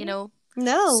does, No,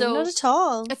 not at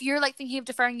all. If you're like thinking of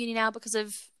deferring uni now because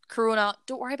of Corona,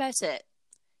 don't worry about it.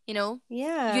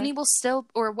 Yeah. Uni will still,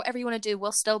 or whatever you want to do,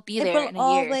 will still be there in a year. It will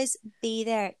always be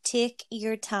there. Take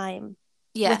your time.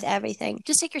 Yeah. With everything.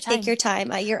 Just take your time. Take your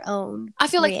time at your own I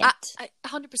feel rate. like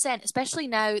 100%, especially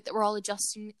now that we're all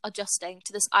adjusting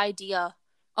to this idea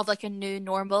of like a new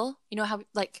normal. You know how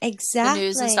like exactly. the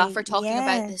news and stuff are talking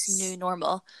about this new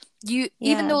normal.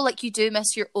 Even though like you do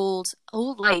miss your old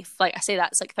life, like I say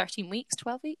that it's like 13 weeks,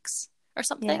 12 weeks or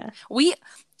something. Yeah.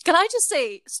 Can I just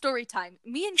say story time?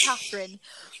 Me and Catherine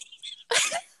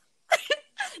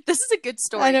this is a good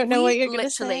story. I don't know what you're going to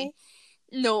say.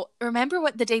 No, remember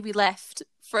what the day we left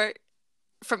from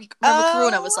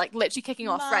Corona was like literally kicking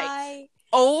off, right?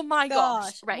 Oh my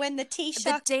gosh. Right. When the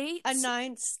Taoiseach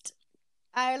announced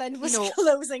Ireland was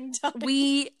closing down.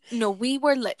 We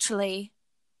were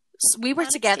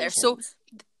together. So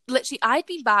literally I'd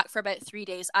been back for about 3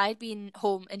 days. I'd been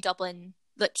home in Dublin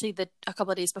literally a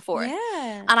couple of days before.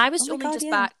 Yeah. And I was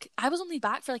back. I was only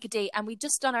back for like a day and we'd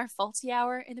just done our faulty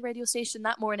hour in the radio station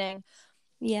that morning.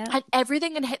 Yeah. And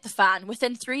everything had hit the fan.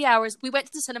 Within 3 hours, we went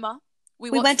to the cinema.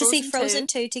 We went to see Frozen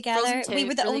 2 together. We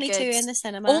were the only two in the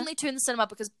cinema. Only two in the cinema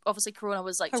because obviously Corona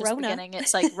was like just the beginning.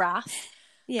 It's like wrath.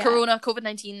 Yeah. Corona,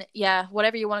 COVID-19,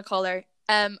 whatever you want to call her.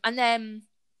 And then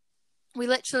we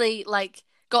literally like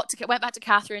went back to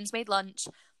Catherine's, made lunch,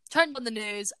 turned on the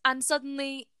news, and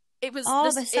suddenly it was all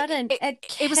of a sudden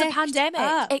it was a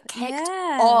pandemic. It kicked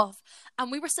off,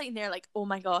 and we were sitting there like, oh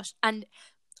my gosh. And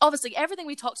obviously everything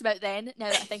we talked about then, now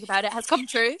that I think about it, has come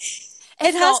true.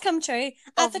 It has come true.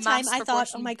 At the time, I thought,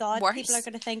 oh my god, people are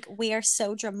going to think we are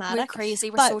so dramatic. We're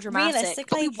crazy. We're so dramatic.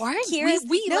 Realistically, but we weren't.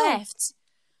 We left.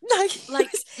 Like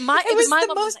it was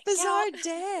the most bizarre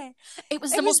day. It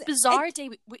was the most bizarre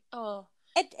day.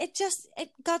 It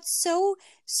got so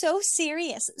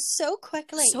serious so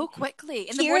quickly.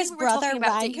 In the morning, we were talking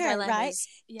about dating dilemmas. Right?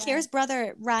 Yeah. Kira's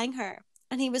brother rang her.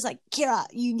 And he was like, Kira,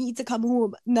 you need to come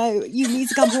home. No, you need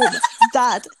to come home.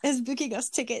 Dad is booking us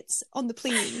tickets on the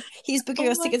plane. He's booking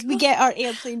us tickets. God. We get our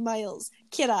airplane miles.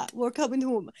 Kira, we're coming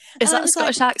home. Is that a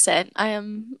Scottish accent? I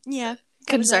am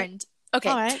concerned. Okay.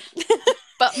 All right.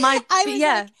 But and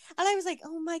I was like,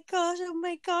 oh my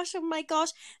gosh.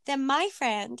 Then my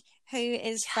friend, who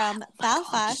is from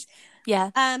Belfast,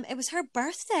 it was her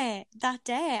birthday that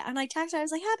day, and I texted her. I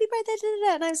was like, happy birthday,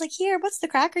 and I was like, here, what's the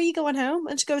crack? Are you going home?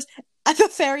 And she goes, I have a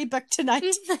ferry booked tonight.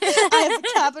 I have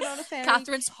a cabin on a ferry.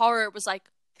 Catherine's horror was like,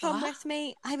 come with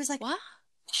me. I was like, what?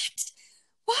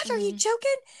 What? Are you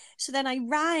joking? So then I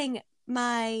rang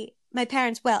my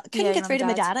parents. Well, couldn't get through to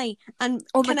my daddy. And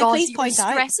can I please point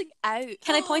out? Stressing out.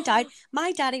 Can I point out?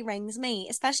 My daddy rings me,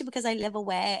 especially because I live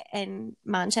away in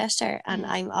Manchester and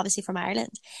I'm obviously from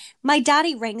Ireland. My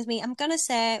daddy rings me. I'm gonna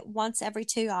say once every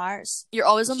 2 hours. You're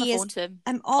always on the phone to him.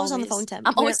 I'm always on the phone to him.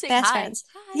 I'm always saying best hi. friends.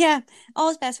 Hi. Yeah,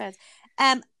 always best friends.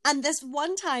 And this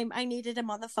one time I needed him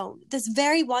on the phone. This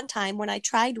very one time when I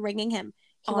tried ringing him.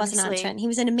 He wasn't answering. He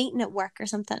was in a meeting at work or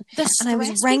something. And I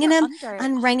was ringing him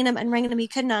and ringing him and ringing him. He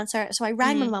couldn't answer. So I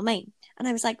rang my mummy. And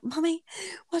I was like, Mummy,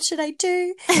 what should I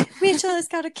do? Rachel has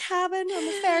got a cabin on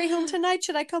the ferry home tonight.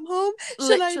 Should I come home?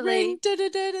 Should I ring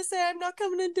to say I'm not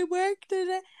coming into work?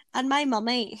 And my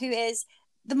mummy, who is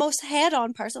the most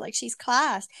head-on person, like she's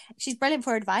class. She's brilliant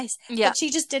for advice. Yeah. But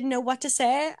she just didn't know what to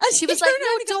say. And she was like,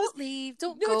 no, don't leave.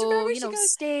 Don't go.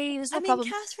 Stay. There's no problem.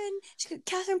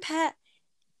 Catherine Pett.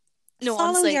 No, follow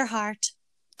honestly. your heart.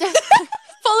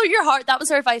 Follow your heart. That was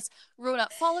her advice. Rona,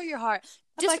 follow your heart.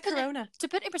 Just Corona. To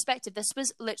put it in perspective, this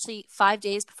was literally 5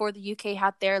 days before the UK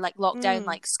had their lockdown,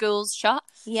 schools shut.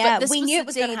 Yeah, we knew it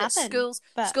was going to happen.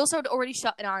 Schools had already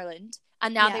shut in Ireland,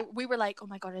 and now we were like, oh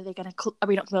my god, are we not going to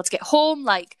be able to get home?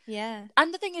 Yeah.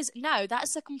 And the thing is, now that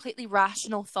is a completely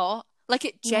rational thought.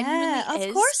 It genuinely is.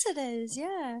 Of course it is.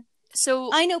 Yeah. So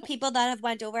I know people that have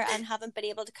went over and haven't been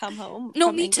able to come home. No,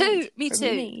 me too. Me too.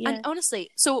 Uni, yeah. And honestly,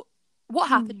 so what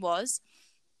happened was,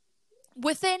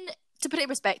 to put it in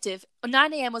perspective,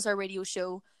 9 a.m. was our radio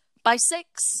show. By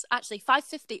 5:50,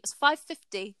 it was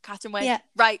 5:50. Catherine went,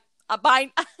 right, I'm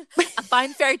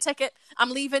buying ferry ticket. I'm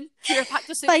leaving. Here, packed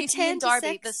the suitcase. Me and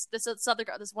Darby, this other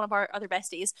girl, this is one of our other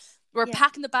besties. We're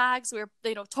packing the bags. We're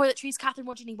toiletries. Catherine,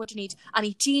 what do you need? I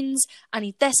need jeans. I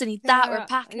need this. I need that. We're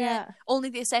packing it. Only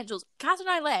the essentials. Catherine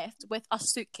and I left with a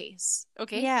suitcase.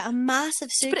 Okay. Yeah, a massive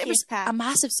suitcase pack. A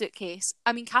massive suitcase.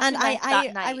 I mean, Catherine left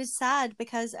that night. I was sad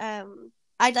because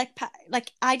I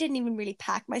didn't even really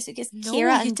pack my suitcase. No,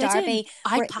 Kira and Darby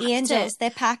were angels. They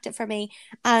packed it for me,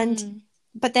 and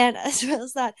but then as well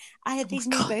as that, I had these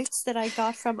new boots that I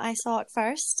got from I Saw It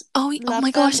First. Oh my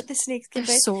gosh, the snakeskin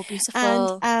boots, so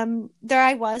beautiful. And there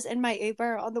I was in my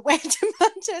Uber on the way to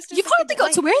Manchester. You've hardly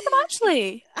got to wear them,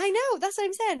 actually. I know, that's what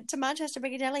I'm saying, to Manchester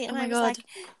Piccadilly, and I was like,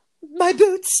 my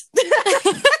boots.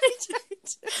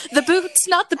 The boots,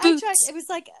 not the boots. It was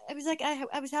like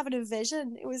I was having a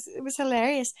vision. It was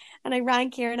hilarious. And I rang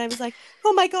Kira and I was like,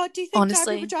 oh my god, do you think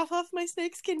Darby would drop off my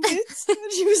snakeskin boots? And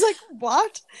she was like,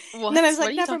 what? And then I was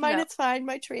like, never mind, it's fine,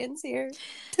 my train's here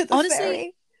to the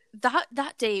ferry.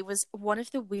 That day was one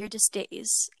of the weirdest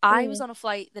days. I was on a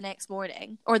flight the next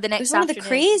morning, or the next afternoon. It was one of the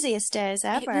craziest days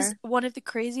ever. It was one of the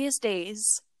craziest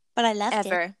days. But I left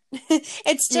ever.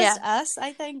 It's just us,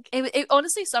 I think. It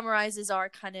honestly summarizes our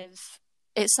kind of...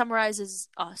 It summarizes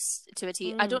us to a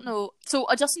T. I don't know. So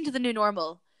adjusting to the new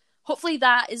normal. Hopefully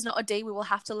that is not a day we will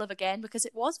have to live again, because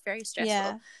it was very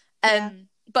stressful.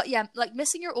 But yeah,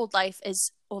 missing your old life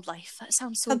is old life. That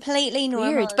sounds so completely weird,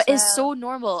 normal, but it's so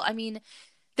normal. I mean,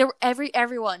 there were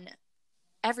everyone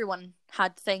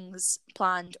had things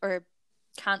planned or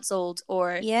cancelled,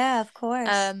 or of course,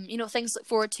 things to look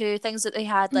forward to, things that they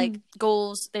had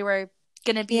goals they were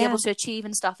gonna be able to achieve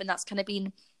and stuff, and that's kind of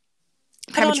been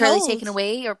prematurely taken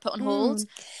away or put on hold.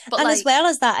 But as well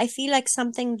as that, I feel like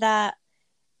something that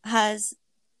has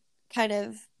kind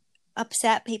of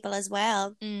upset people as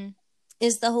well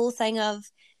is the whole thing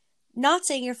of not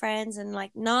seeing your friends and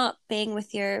not being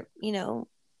with your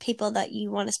people that you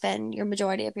want to spend your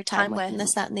majority of your time with, and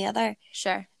this, that, and the other.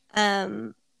 Sure.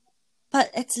 But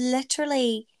it's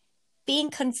literally being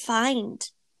confined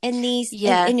in these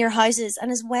in your houses,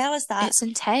 and as well as that, it's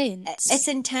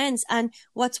intense. And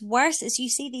what's worse is you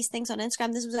see these things on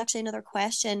Instagram. This was actually another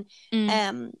question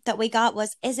that we got,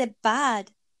 was, is it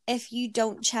bad if you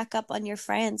don't check up on your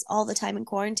friends all the time in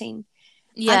quarantine?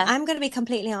 And I'm going to be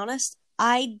completely honest,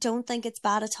 I don't think it's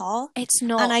bad at all. It's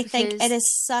not. And I think it is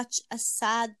such a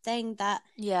sad thing that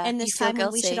in this time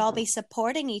when we should all be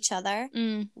supporting each other,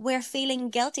 we're feeling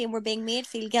guilty, and we're being made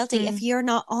feel guilty if you're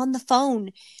not on the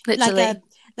phone. Literally.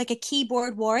 Like a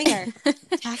keyboard warrior,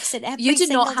 texting every single day. You do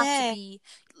not have to be...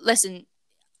 Listen,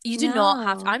 you do not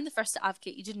have to... I'm the first to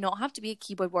advocate. You do not have to be a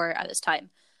keyboard warrior at this time.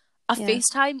 A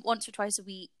FaceTime once or twice a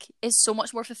week is so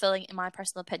much more fulfilling, in my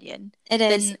personal opinion. It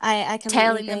is. I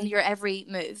telling agree. them your every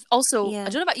move. Also, I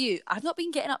don't know about you, I've not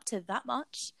been getting up to that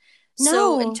much. No.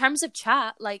 So in terms of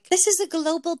chat, this is a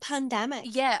global pandemic.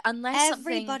 Yeah, unless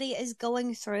everybody is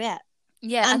going through it.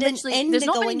 Yeah, and literally, there's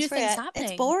not many new things happening.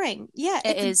 It's boring. Yeah,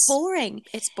 it's boring.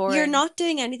 It's boring. You're not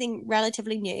doing anything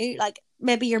relatively new. Like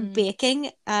maybe you're baking,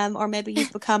 or maybe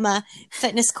you've become a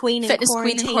fitness queen in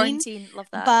quarantine. Love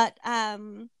that. But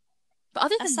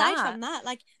other than aside from that,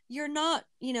 like you're not,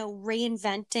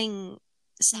 reinventing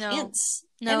science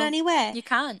in any way. You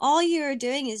can't. All you're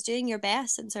doing is doing your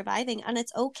best and surviving, and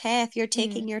it's okay if you're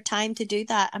taking your time to do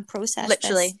that and process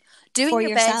literally this doing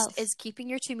your yourself. best is keeping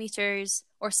your 2 meters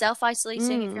or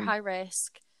self-isolating if you're high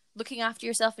risk, looking after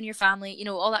yourself and your family,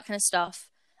 all that kind of stuff.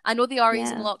 I know they are in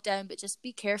lockdown, but just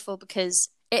be careful, because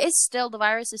the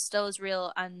virus is still as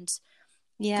real and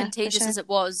contagious as it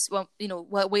was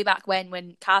way back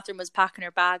when Catherine was packing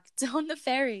her bag on the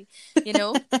ferry,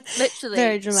 literally.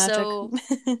 Very dramatic. So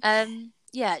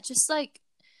just like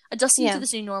adjusting to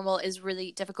this new normal is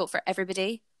really difficult for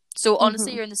everybody. So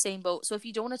honestly, you're in the same boat. So if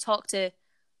you don't want to talk to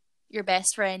your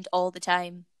best friend all the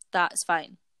time, that's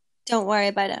fine. Don't worry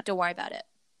about it.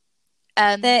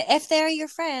 If they're your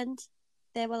friend,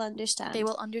 they will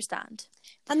understand.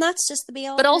 And that's just the be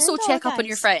all. But also check up on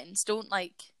your friends. Don't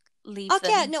leave them.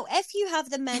 Yeah, no, if you have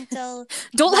the mental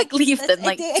don't leave them.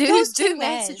 Do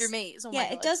message your mates. Oh my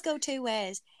God. It does go 2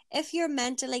 ways. If you're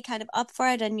mentally kind of up for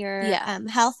it and you're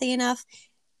healthy enough,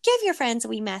 give your friends a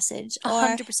wee message, or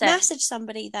 100%. Message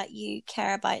somebody that you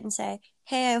care about and say,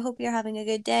 hey, I hope you're having a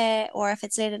good day. Or if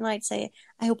it's late at night, say,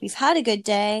 I hope you've had a good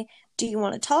day. Do you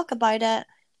want to talk about it?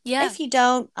 Yeah. If you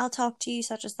don't, I'll talk to you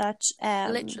such and such.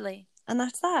 Literally. And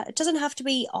that's that. It doesn't have to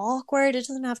be awkward. It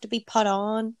doesn't have to be put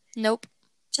on. Nope.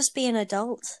 Just be an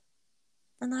adult.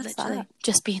 And that's that.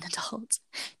 Just be an adult.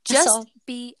 Just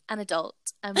be an adult.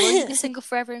 And will you be single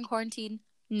forever in quarantine?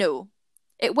 No.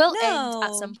 It will end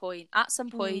at some point. At some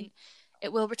point,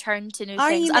 it will return to new things.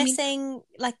 Are you missing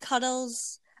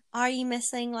cuddles? Are you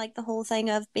missing the whole thing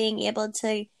of being able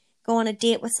to go on a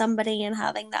date with somebody and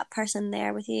having that person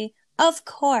there with you? Of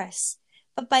course.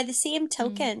 But by the same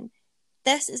token,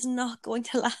 this is not going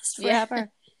to last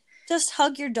forever. Just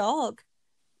hug your dog.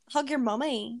 Hug your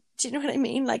mummy. Do you know what I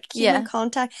mean? Human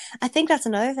contact. I think that's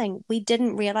another thing. We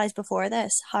didn't realise before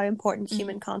this how important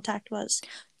human contact was.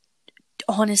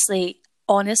 Honestly,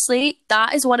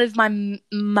 that is one of my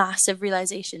massive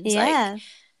realizations. Yeah.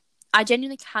 I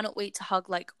genuinely cannot wait to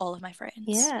hug all of my friends.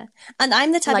 Yeah. And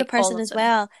I'm the type of person as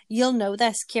well. You'll know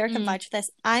this. Kira can vouch for this.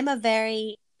 I'm a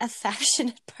very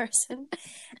affectionate person.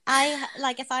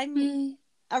 If I'm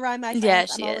around my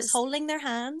friends, I'm always holding their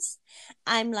hands.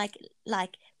 I'm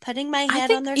putting my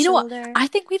head on their shoulder. I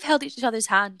think we've held each other's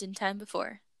hand in town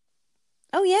before.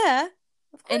 Oh yeah.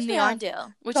 Of course in the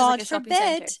Arndale, which is a shopping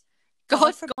centre.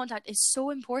 God contact is so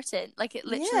important. It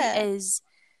literally is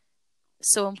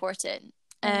so important.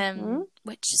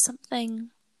 Which is something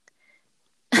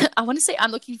I want to say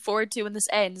I'm looking forward to when this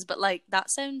ends, but that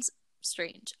sounds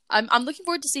strange. I'm looking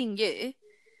forward to seeing you,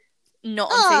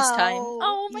 not on FaceTime.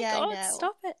 Oh my God,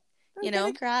 stop it! I'm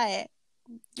gonna cry.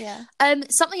 Yeah.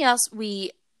 Something else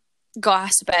we got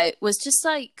asked about was just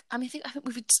I think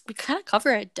we kind of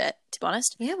covered it, to be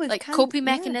honest. Yeah, we coping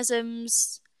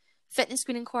mechanisms, fitness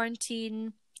queen in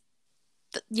quarantine.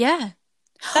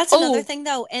 That's another thing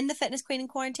though, in the fitness queen in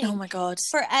quarantine. Oh my God.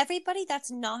 For everybody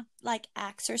that's not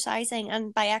exercising,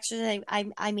 and by exercising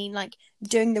I mean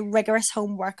doing the rigorous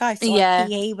home workouts or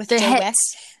PE with the Joe hits.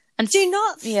 West, and do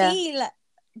not feel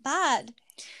bad.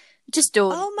 Just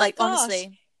don't. Oh my gosh.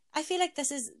 Honestly. I feel like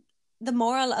this is the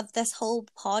moral of this whole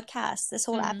podcast, this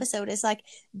whole episode is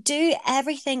do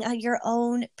everything at your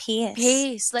own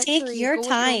pace. Take your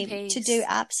time to do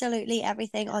absolutely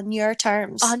everything on your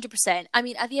terms. 100%. I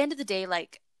mean, at the end of the day,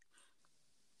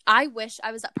 I wish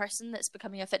I was that person that's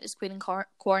becoming a fitness queen in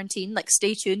quarantine.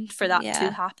 Stay tuned for that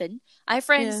to happen. I have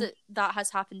friends that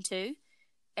has happened too.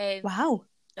 Wow.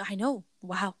 I know.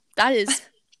 Wow. That is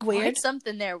weird.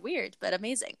 Something there. Weird, but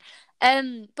amazing.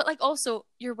 But also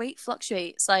your weight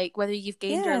fluctuates, whether you've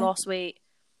gained or lost weight,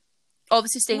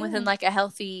 obviously staying within a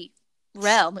healthy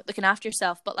realm, looking after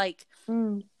yourself, but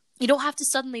you don't have to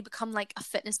suddenly become a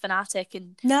fitness fanatic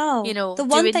and the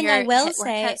one thing I will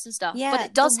say and stuff. But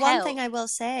it does help. One thing I will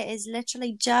say is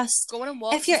literally just going and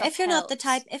walk. If you're not the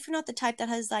type that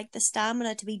has the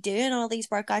stamina to be doing all these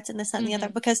workouts and this and the other,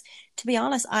 because to be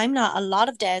honest, I'm not. A lot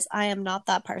of days I am not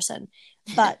that person,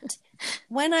 but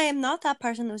when I am not that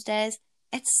person those days,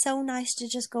 it's so nice to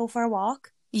just go for a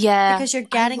walk. Yeah, because you're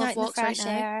getting out in the fresh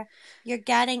air. You're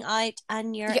getting out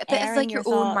and you're a bit of your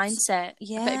own mindset.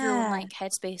 Yeah, a bit of your own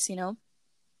headspace.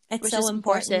 It's which so is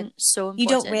important. So important. You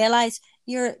don't realize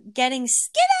you're getting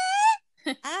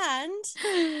skinny and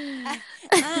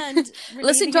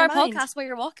listen to our podcast while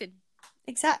you're walking.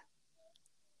 Exactly.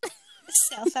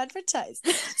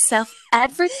 Self-advertisement.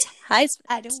 Self-advertisement.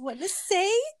 I don't want to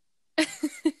say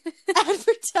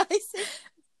advertising.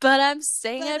 But I'm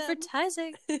saying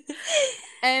advertising.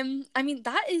 I mean,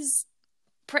 that is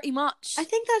pretty much. I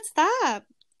think that's that.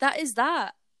 That is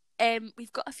that.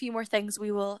 We've got a few more things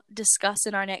we will discuss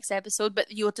in our next episode,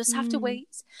 but you'll just have to wait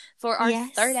for our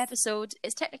third episode.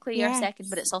 It's technically our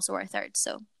second, but it's also our third,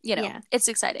 so you know it's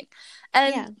exciting.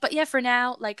 But yeah, for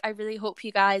now, like I really hope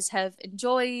you guys have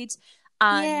enjoyed,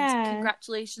 and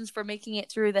congratulations for making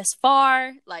it through this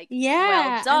far. Like,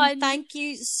 well done. And thank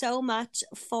you so much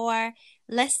for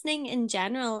listening in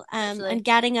general, and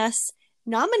getting us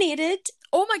nominated.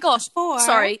 Oh my gosh!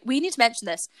 Sorry, we need to mention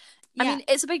this. I mean,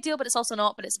 it's a big deal, but it's also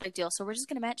not, but it's a big deal. So we're just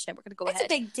going to mention it. We're going to go ahead. It's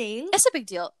a big deal. It's a big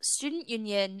deal. Student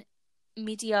Union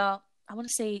Media, I want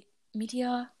to say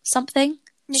Media something.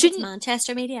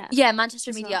 Manchester Media. Yeah,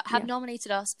 Manchester Media have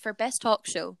nominated us for Best Talk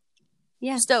Show.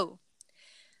 Yeah. So,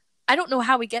 I don't know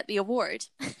how we get the award.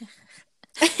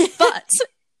 But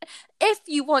if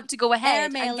you want to go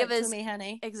ahead and give us... me,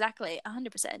 honey. Exactly,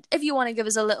 100%. If you want to give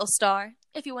us a little star,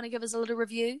 if you want to give us a little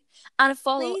review, and a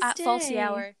follow at Falsy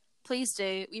Hour... Please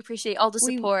do. We appreciate all the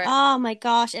support. Oh my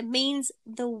gosh, it means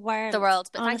the world.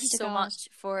 But thank you so much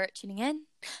for tuning in.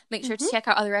 Make sure to check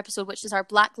our other episode, which is our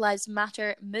Black Lives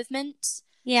Matter movement.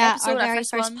 Yeah, episode, our very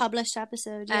first published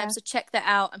episode. Yeah. So check that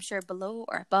out. I'm sure below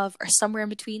or above or somewhere in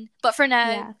between. But for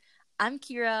now, I'm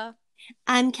Kira.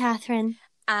 I'm Catherine.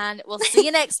 And we'll see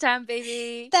you next time,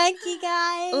 baby. Thank you,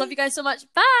 guys. Love you guys so much.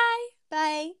 Bye.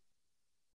 Bye.